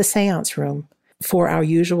went to the seance room for our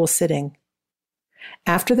usual sitting.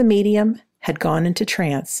 After the medium had gone into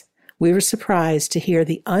trance, we were surprised to hear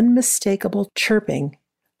the unmistakable chirping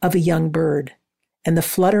of a young bird and the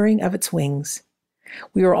fluttering of its wings.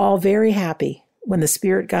 We were all very happy when the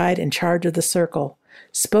spirit guide in charge of the circle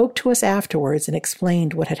spoke to us afterwards and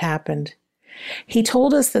explained what had happened. He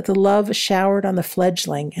told us that the love showered on the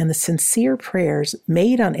fledgling and the sincere prayers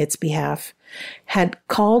made on its behalf had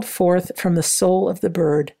called forth from the soul of the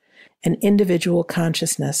bird an individual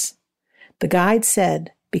consciousness. The guide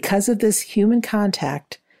said, because of this human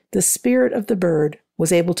contact, the spirit of the bird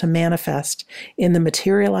was able to manifest in the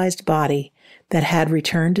materialized body that had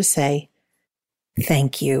returned to say,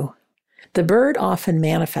 "Thank you." The bird often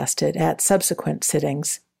manifested at subsequent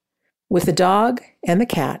sittings. With the dog and the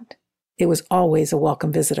cat, it was always a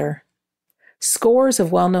welcome visitor. Scores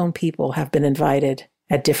of well-known people have been invited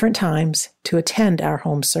at different times to attend our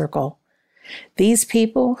home circle. These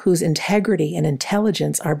people, whose integrity and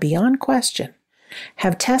intelligence are beyond question,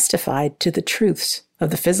 have testified to the truths of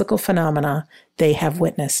the physical phenomena they have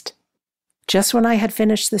witnessed. Just when I had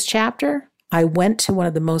finished this chapter, I went to one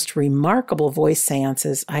of the most remarkable voice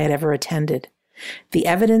seances I had ever attended. The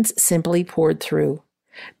evidence simply poured through.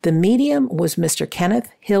 The medium was Mr. Kenneth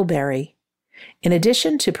Hilberry. In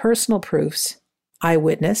addition to personal proofs, I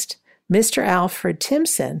witnessed Mr. Alfred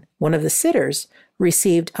Timson, one of the sitters,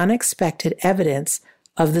 received unexpected evidence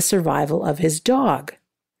of the survival of his dog.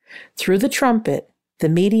 Through the trumpet, the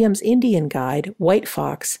medium's Indian guide, White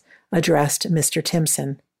Fox, addressed Mr.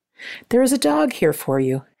 Timson. "There is a dog here for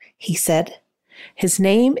you," he said. "His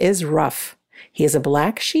name is Ruff. He is a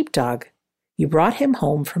black sheepdog. You brought him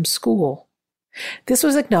home from school." This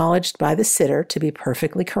was acknowledged by the sitter to be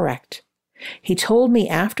perfectly correct. He told me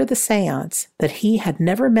after the seance that he had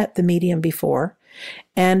never met the medium before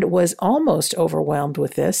and was almost overwhelmed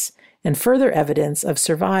with this and further evidence of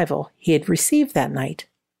survival he had received that night.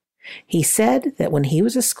 He said that when he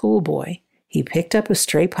was a schoolboy, he picked up a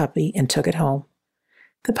stray puppy and took it home.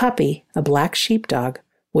 The puppy, a black sheepdog,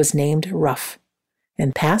 was named Ruff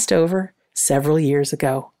and passed over several years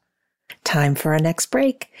ago. Time for our next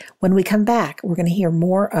break. When we come back, we're going to hear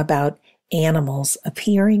more about animals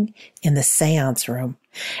appearing in the seance room.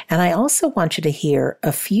 And I also want you to hear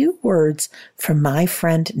a few words from my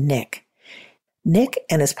friend Nick. Nick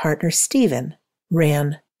and his partner Stephen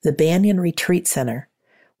ran the Banyan Retreat Center,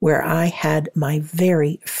 where I had my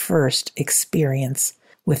very first experience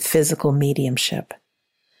with physical mediumship.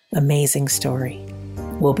 Amazing story.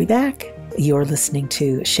 We'll be back. You're listening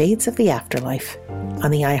to Shades of the Afterlife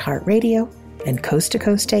on the iHeartRadio and Coast to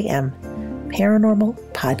Coast AM Paranormal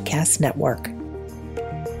Podcast Network.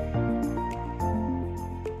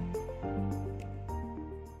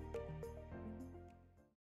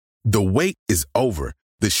 The wait is over.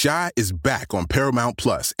 The Chi is back on Paramount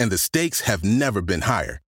Plus, and the stakes have never been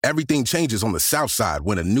higher. Everything changes on the South Side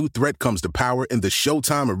when a new threat comes to power in the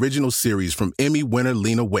Showtime original series from Emmy winner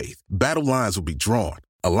Lena Waithe. Battle lines will be drawn,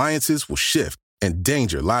 alliances will shift, and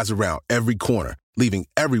danger lies around every corner, leaving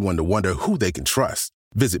everyone to wonder who they can trust.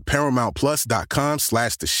 Visit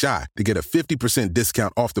ParamountPlus.com/The Chi to get a 50%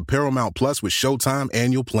 discount off the Paramount Plus with Showtime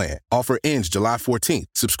annual plan. Offer ends July 14th.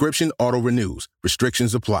 Subscription auto-renews.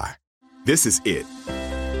 Restrictions apply. This is it.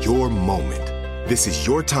 Your moment. This is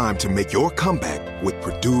your time to make your comeback with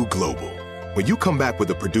Purdue Global. When you come back with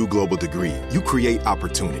a Purdue Global degree, you create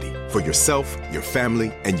opportunity for yourself, your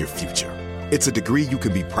family, and your future. It's a degree you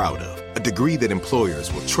can be proud of, a degree that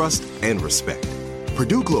employers will trust and respect.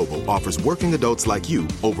 Purdue Global offers working adults like you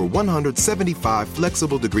over 175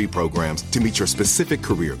 flexible degree programs to meet your specific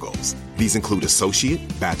career goals. These include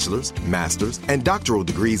associate, bachelor's, master's, and doctoral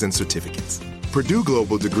degrees and certificates. Purdue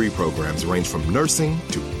Global degree programs range from nursing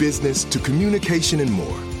to business to communication and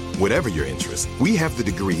more. Whatever your interest, we have the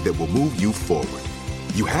degree that will move you forward.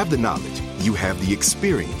 You have the knowledge, you have the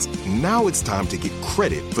experience. Now it's time to get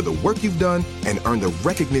credit for the work you've done and earn the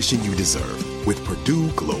recognition you deserve with Purdue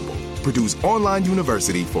Global, Purdue's online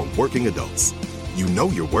university for working adults. You know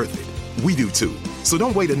you're worth it. We do too. So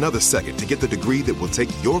don't wait another second to get the degree that will take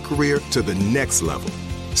your career to the next level.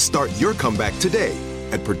 Start your comeback today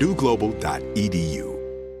at purdueglobal.edu.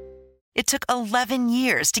 It took 11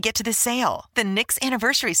 years to get to this sale. The Knix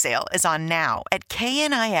Anniversary Sale is on now at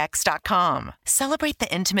knix.com. Celebrate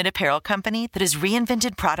the intimate apparel company that has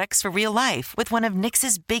reinvented products for real life with one of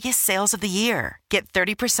Knix's biggest sales of the year. Get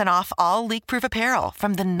 30% off all leak-proof apparel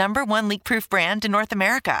from the #1 leak-proof brand in North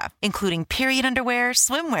America, including period underwear,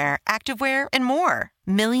 swimwear, activewear, and more.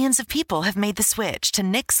 Millions of people have made the switch to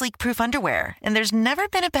Knix leak-proof underwear, and there's never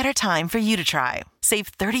been a better time for you to try. Save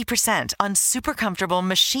 30% on super comfortable,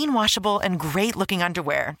 machine-washable, and great-looking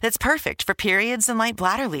underwear that's perfect for periods and light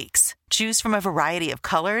bladder leaks. Choose from a variety of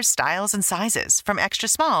colors, styles, and sizes, from extra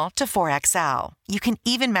small to 4XL. You can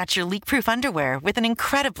even match your leak-proof underwear with an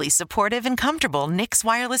incredibly supportive and comfortable Knix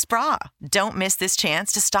wireless bra. Don't miss this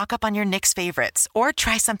chance to stock up on your Knix favorites or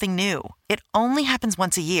try something new. It only happens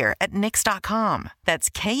once a year at Knix.com. That's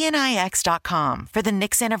knix.com for the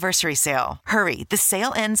Knix Anniversary Sale. Hurry, the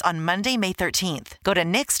sale ends on Monday, May 13th. Go to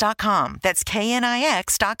Knix.com. That's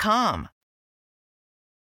knix.com.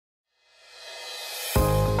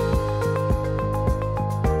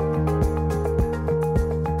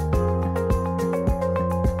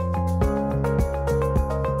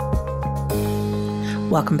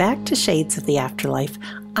 Welcome back to Shades of the Afterlife.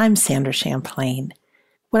 I'm Sandra Champlain.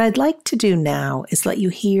 What I'd like to do now is let you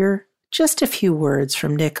hear just a few words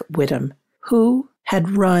from Nick Whittam, who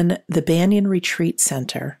had run the Banyan Retreat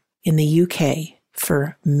Center in the UK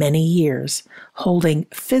for many years, holding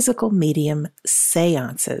physical medium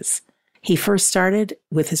seances. He first started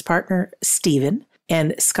with his partner, Stephen,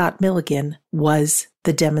 and Scott Milligan was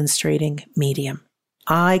the demonstrating medium.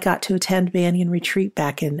 I got to attend Banyan Retreat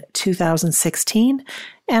back in 2016,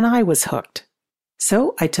 and I was hooked.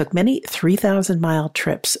 So I took many 3,000-mile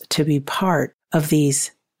trips to be part of these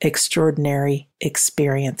extraordinary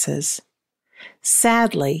experiences.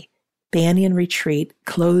 Sadly, Banyan Retreat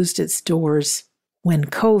closed its doors when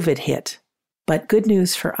COVID hit, but good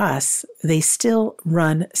news for us, they still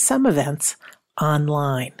run some events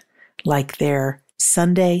online, like their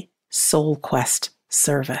Sunday Soul Quest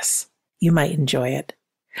service. You might enjoy it.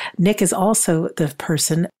 Nick is also the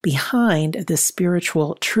person behind the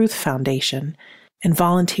Spiritual Truth Foundation and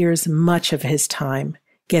volunteers much of his time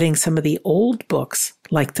getting some of the old books,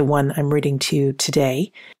 like the one I'm reading to you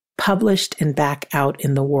today, published and back out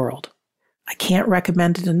in the world. I can't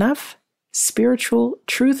recommend it enough.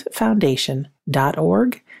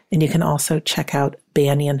 spiritualtruthfoundation.org, and you can also check out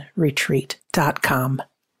banyanretreat.com.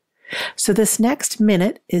 So this next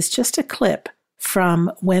minute is just a clip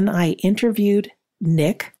from when I interviewed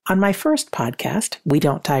Nick on my first podcast, We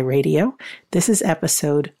Don't Die Radio. This is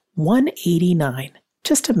episode 189.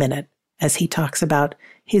 Just a minute as he talks about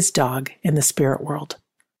his dog in the spirit world.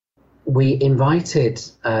 We invited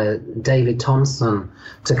David Thompson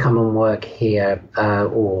to come and work here a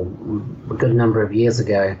good number of years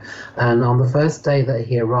ago. And on the first day that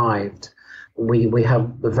he arrived, we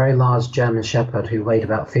have a very large German Shepherd who weighed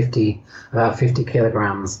about 50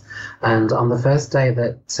 kilograms. And on the first day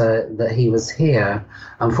that he was here,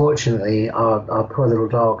 unfortunately, our poor little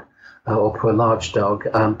dog, or poor large dog,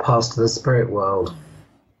 passed to the spirit world.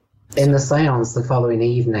 In the seance the following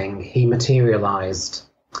evening, he materialized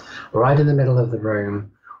right in the middle of the room,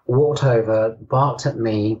 walked over, barked at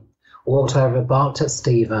me, walked over, barked at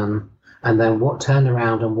Stephen, and then turned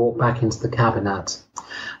around and walked back into the cabinet.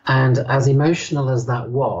 And as emotional as that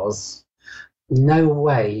was, no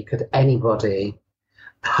way could anybody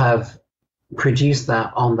have produced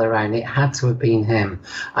that on their own. It had to have been him.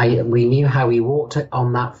 We knew how he walked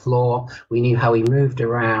on that floor. We knew how he moved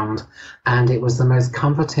around. And it was the most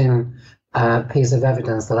comforting piece of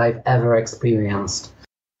evidence that I've ever experienced.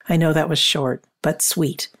 I know that was short, but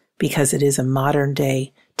sweet, because it is a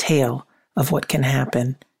modern-day tale of what can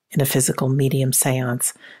happen in a physical medium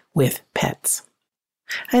seance with pets.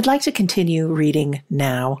 I'd like to continue reading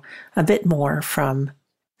now a bit more from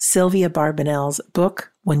Sylvia Barbanel's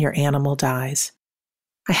book, When Your Animal Dies.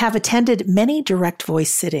 I have attended many direct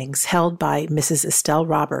voice sittings held by Mrs. Estelle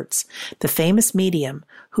Roberts, the famous medium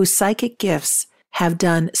whose psychic gifts have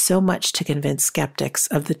done so much to convince skeptics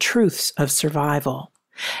of the truths of survival.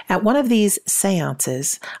 At one of these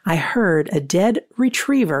seances, I heard a dead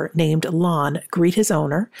retriever named Lon greet his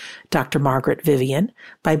owner, Dr. Margaret Vivian,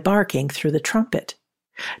 by barking through the trumpet.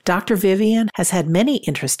 Dr. Vivian has had many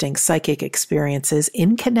interesting psychic experiences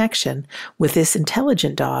in connection with this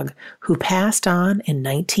intelligent dog who passed on in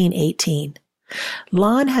 1918.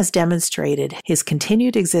 Lon has demonstrated his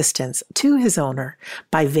continued existence to his owner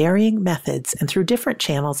by varying methods and through different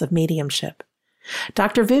channels of mediumship.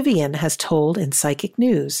 Dr. Vivian has told in Psychic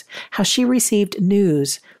News how she received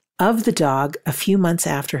news of the dog a few months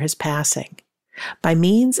after his passing. By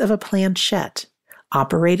means of a planchette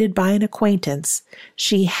operated by an acquaintance,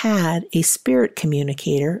 she had a spirit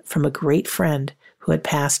communicator from a great friend who had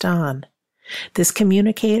passed on. This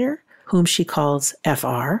communicator, whom she calls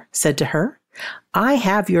FR, said to her, "I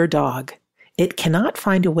have your dog. It cannot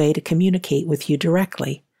find a way to communicate with you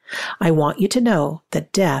directly. I want you to know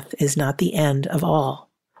that death is not the end of all.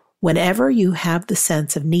 Whenever you have the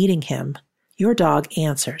sense of needing him, your dog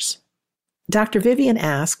answers." Dr. Vivian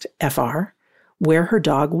asked FR where her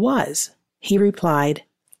dog was. He replied,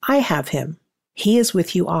 "I have him. He is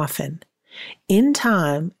with you often. In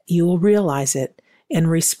time, you will realize it and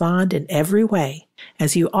respond in every way,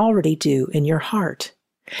 as you already do in your heart.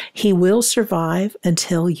 He will survive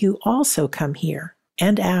until you also come here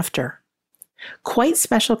and after. Quite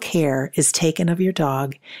special care is taken of your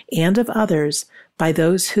dog and of others by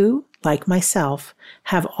those who, like myself,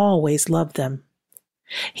 have always loved them."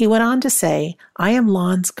 He went on to say, "I am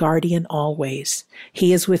Lon's guardian always.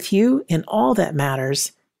 He is with you in all that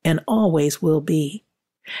matters and always will be.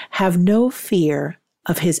 Have no fear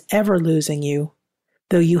of his ever losing you,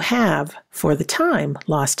 though you have, for the time,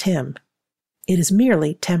 lost him. It is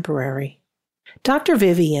merely temporary." Dr.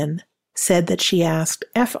 Vivian said that she asked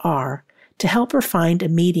FR to help her find a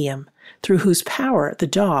medium through whose power the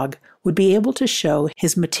dog would be able to show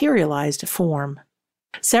his materialized form.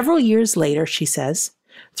 Several years later, she says,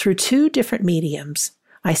 "Through 2 different mediums,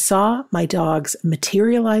 I saw my dog's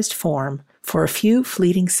materialized form for a few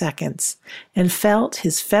fleeting seconds and felt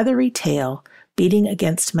his feathery tail beating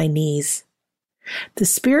against my knees." The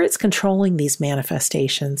spirits controlling these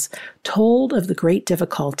manifestations told of the great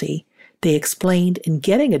difficulty they explained in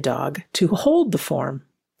getting a dog to hold the form.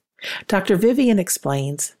 Dr. Vivian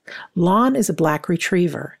explains, "Lon is a black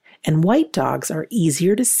retriever, and white dogs are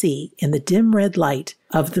easier to see in the dim red light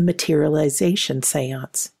of the materialization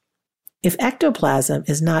seance. If ectoplasm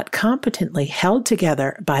is not competently held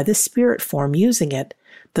together by the spirit form using it,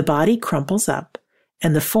 the body crumples up,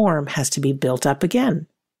 and the form has to be built up again."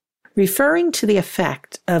 Referring to the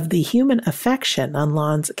effect of the human affection on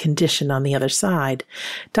Lon's condition on the other side,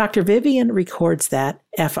 Dr. Vivian records that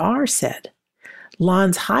FR said,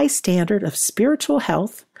 "Lon's high standard of spiritual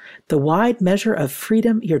health, the wide measure of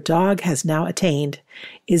freedom your dog has now attained,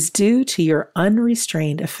 is due to your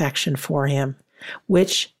unrestrained affection for him,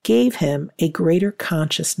 which gave him a greater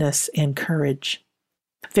consciousness and courage."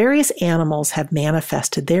 Various animals have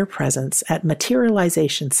manifested their presence at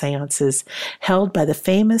materialization seances held by the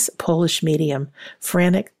famous Polish medium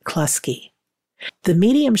Franek Kluski. The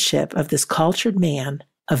mediumship of this cultured man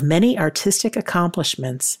of many artistic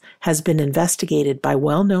accomplishments has been investigated by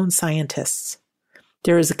well-known scientists.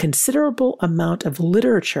 There is a considerable amount of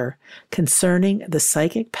literature concerning the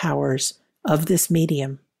psychic powers of this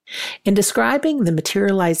medium. In describing the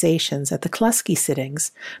materializations at the Kluski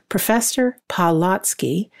sittings, Professor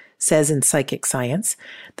Pawlowski says in Psychic Science,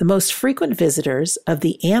 the most frequent visitors of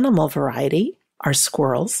the animal variety are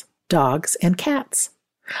squirrels, dogs, and cats.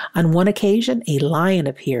 On one occasion, a lion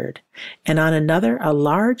appeared, and on another, a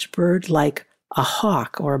large bird like a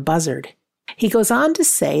hawk or a buzzard. He goes on to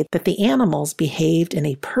say that the animals behaved in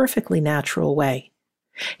a perfectly natural way.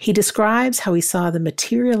 He describes how he saw the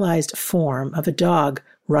materialized form of a dog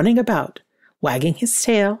running about, wagging his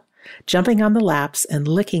tail, jumping on the laps, and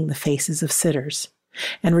licking the faces of sitters,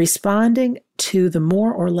 and responding to the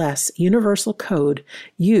more or less universal code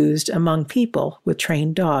used among people with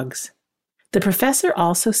trained dogs. The professor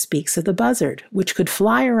also speaks of the buzzard, which could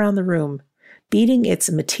fly around the room, beating its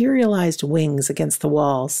materialized wings against the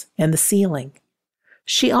walls and the ceiling.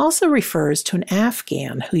 She also refers to an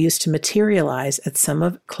Afghan who used to materialize at some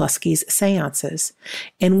of Kluski's seances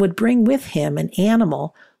and would bring with him an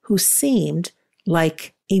animal who seemed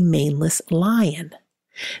like a maneless lion.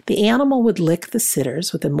 The animal would lick the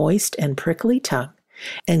sitters with a moist and prickly tongue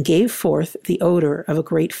and gave forth the odor of a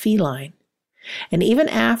great feline. And even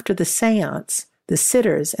after the seance, the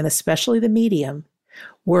sitters, and especially the medium,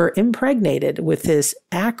 were impregnated with this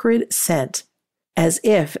acrid scent as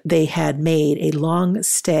if they had made a long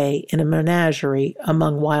stay in a menagerie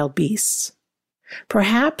among wild beasts.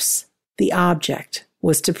 Perhaps the object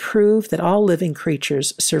was to prove that all living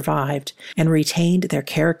creatures survived and retained their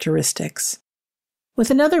characteristics. With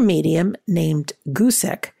another medium named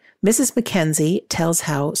Gusick, Mrs. Mackenzie tells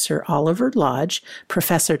how Sir Oliver Lodge,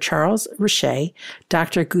 Professor Charles Richet,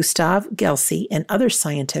 Dr. Gustave Gelsey, and other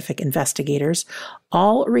scientific investigators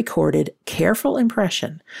all recorded careful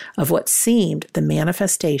impression of what seemed the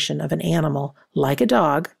manifestation of an animal like a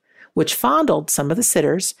dog, which fondled some of the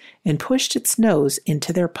sitters and pushed its nose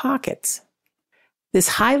into their pockets. This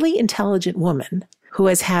highly intelligent woman, who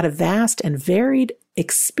has had a vast and varied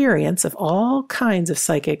experience of all kinds of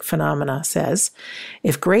psychic phenomena, says,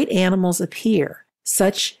 if great animals appear,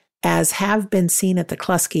 such as have been seen at the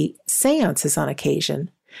Kluski seances on occasion,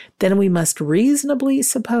 then we must reasonably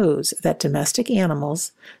suppose that domestic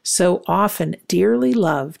animals, so often dearly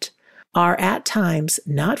loved, are at times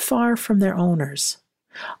not far from their owners,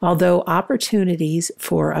 although opportunities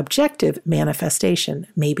for objective manifestation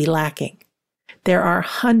may be lacking. There are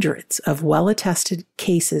hundreds of well-attested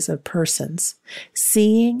cases of persons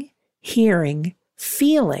seeing, hearing,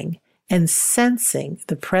 feeling, and sensing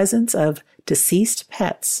the presence of deceased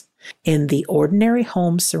pets in the ordinary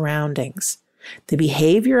home surroundings. The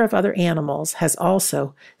behavior of other animals has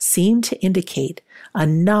also seemed to indicate a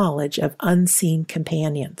knowledge of unseen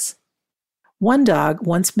companions. One dog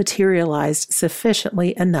once materialized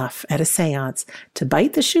sufficiently enough at a seance to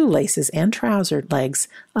bite the shoelaces and trouser legs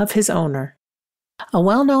of his owner. A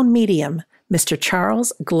well-known medium, Mr.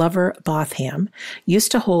 Charles Glover Botham,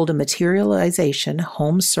 used to hold a materialization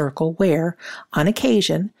home circle where, on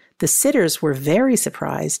occasion, the sitters were very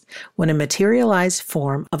surprised when a materialized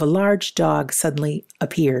form of a large dog suddenly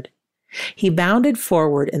appeared. He bounded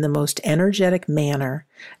forward in the most energetic manner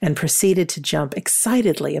and proceeded to jump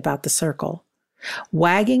excitedly about the circle.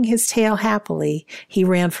 Wagging his tail happily, he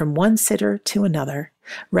ran from one sitter to another,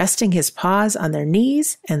 resting his paws on their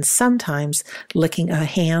knees and sometimes licking a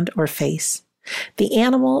hand or face. The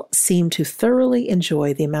animal seemed to thoroughly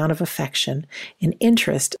enjoy the amount of affection and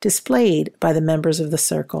interest displayed by the members of the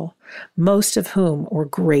circle, most of whom were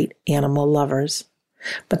great animal lovers.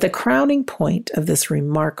 But the crowning point of this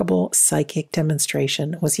remarkable psychic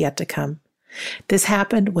demonstration was yet to come. This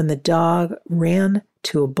happened when the dog ran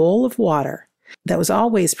to a bowl of water that was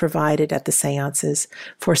always provided at the seances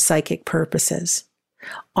for psychic purposes.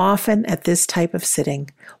 Often at this type of sitting,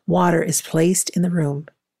 water is placed in the room.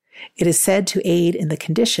 It is said to aid in the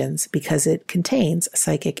conditions because it contains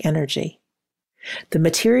psychic energy. The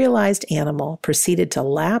materialized animal proceeded to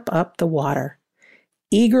lap up the water,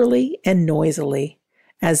 eagerly and noisily,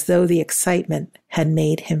 as though the excitement had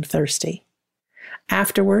made him thirsty.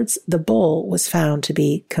 Afterwards, the bowl was found to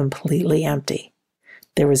be completely empty.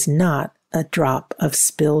 There was not a drop of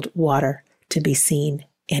spilled water to be seen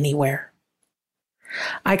anywhere.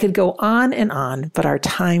 I could go on, but our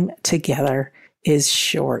time together is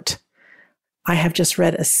short. I have just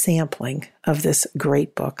read a sampling of this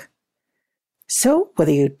great book. So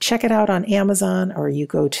whether you check it out on Amazon or you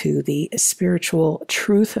go to the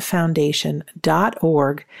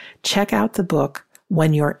spiritualtruthfoundation.org, check out the book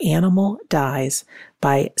When Your Animal Dies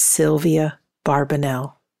by Sylvia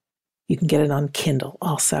Barbanel. You can get it on Kindle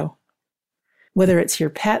also. Whether it's your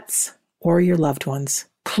pets or your loved ones,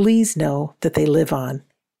 please know that they live on,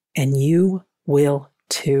 and you will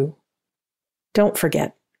too. Don't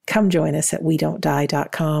forget, come join us at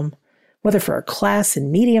WeDon'tDie.com, whether for a class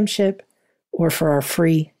in mediumship or for our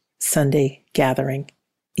free Sunday gathering.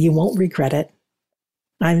 You won't regret it.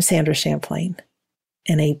 I'm Sandra Champlain,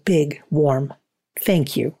 and a big, warm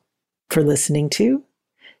thank you for listening to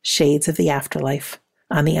Shades of the Afterlife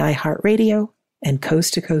on the iHeartRadio and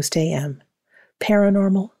Coast to Coast AM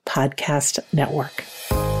Paranormal Podcast Network.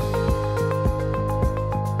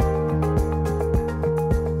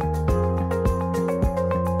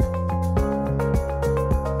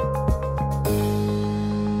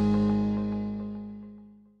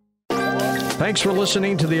 Thanks for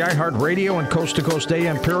listening to the iHeartRadio and Coast to Coast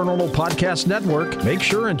AM Paranormal Podcast Network. Make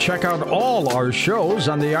sure and check out all our shows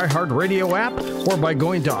on the iHeartRadio app or by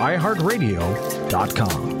going to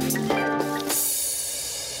iHeartRadio.com.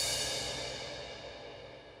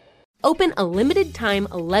 Open a limited-time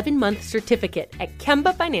 11-month certificate at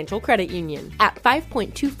Kemba Financial Credit Union. At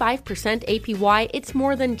 5.25% APY, it's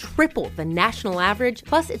more than triple the national average,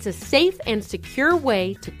 plus it's a safe and secure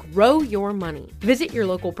way to grow your money. Visit your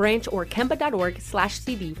local branch or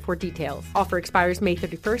kemba.org/cd for details. Offer expires May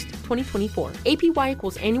 31st, 2024. APY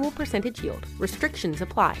equals annual percentage yield. Restrictions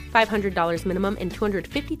apply. $500 minimum and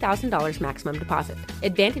 $250,000 maximum deposit.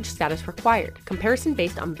 Advantage status required. Comparison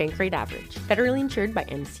based on bank rate average. Federally insured by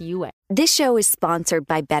NCUA. This show is sponsored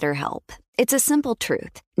by BetterHelp. It's a simple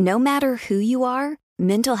truth. No matter who you are,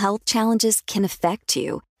 mental health challenges can affect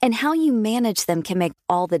you, and how you manage them can make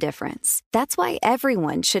all the difference. That's why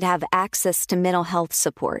everyone should have access to mental health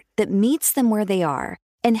support that meets them where they are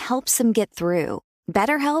and helps them get through.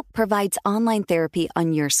 BetterHelp provides online therapy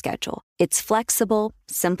on your schedule. It's flexible,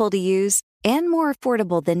 simple to use, and more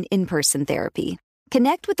affordable than in-person therapy.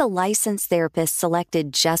 Connect with a licensed therapist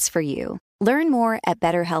selected just for you. Learn more at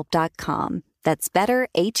BetterHelp.com. That's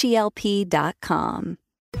BetterHelp.com.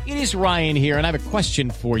 It is Ryan here, and I have a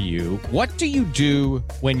question for you. What do you do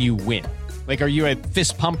when you win? Like, are you a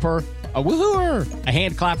fist pumper, a woohooer, a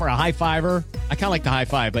hand clapper, a high fiver? I kind of like the high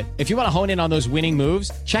five, but if you want to hone in on those winning moves,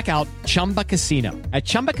 check out Chumba Casino. At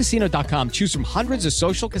ChumbaCasino.com, choose from hundreds of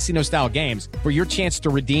social casino-style games for your chance to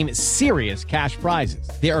redeem serious cash prizes.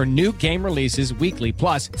 There are new game releases weekly,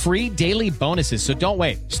 plus free daily bonuses. So don't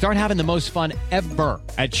wait. Start having the most fun ever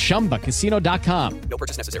at ChumbaCasino.com. No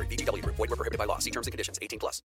purchase necessary. VGW Group. Void where prohibited by law. See terms and conditions. 18+.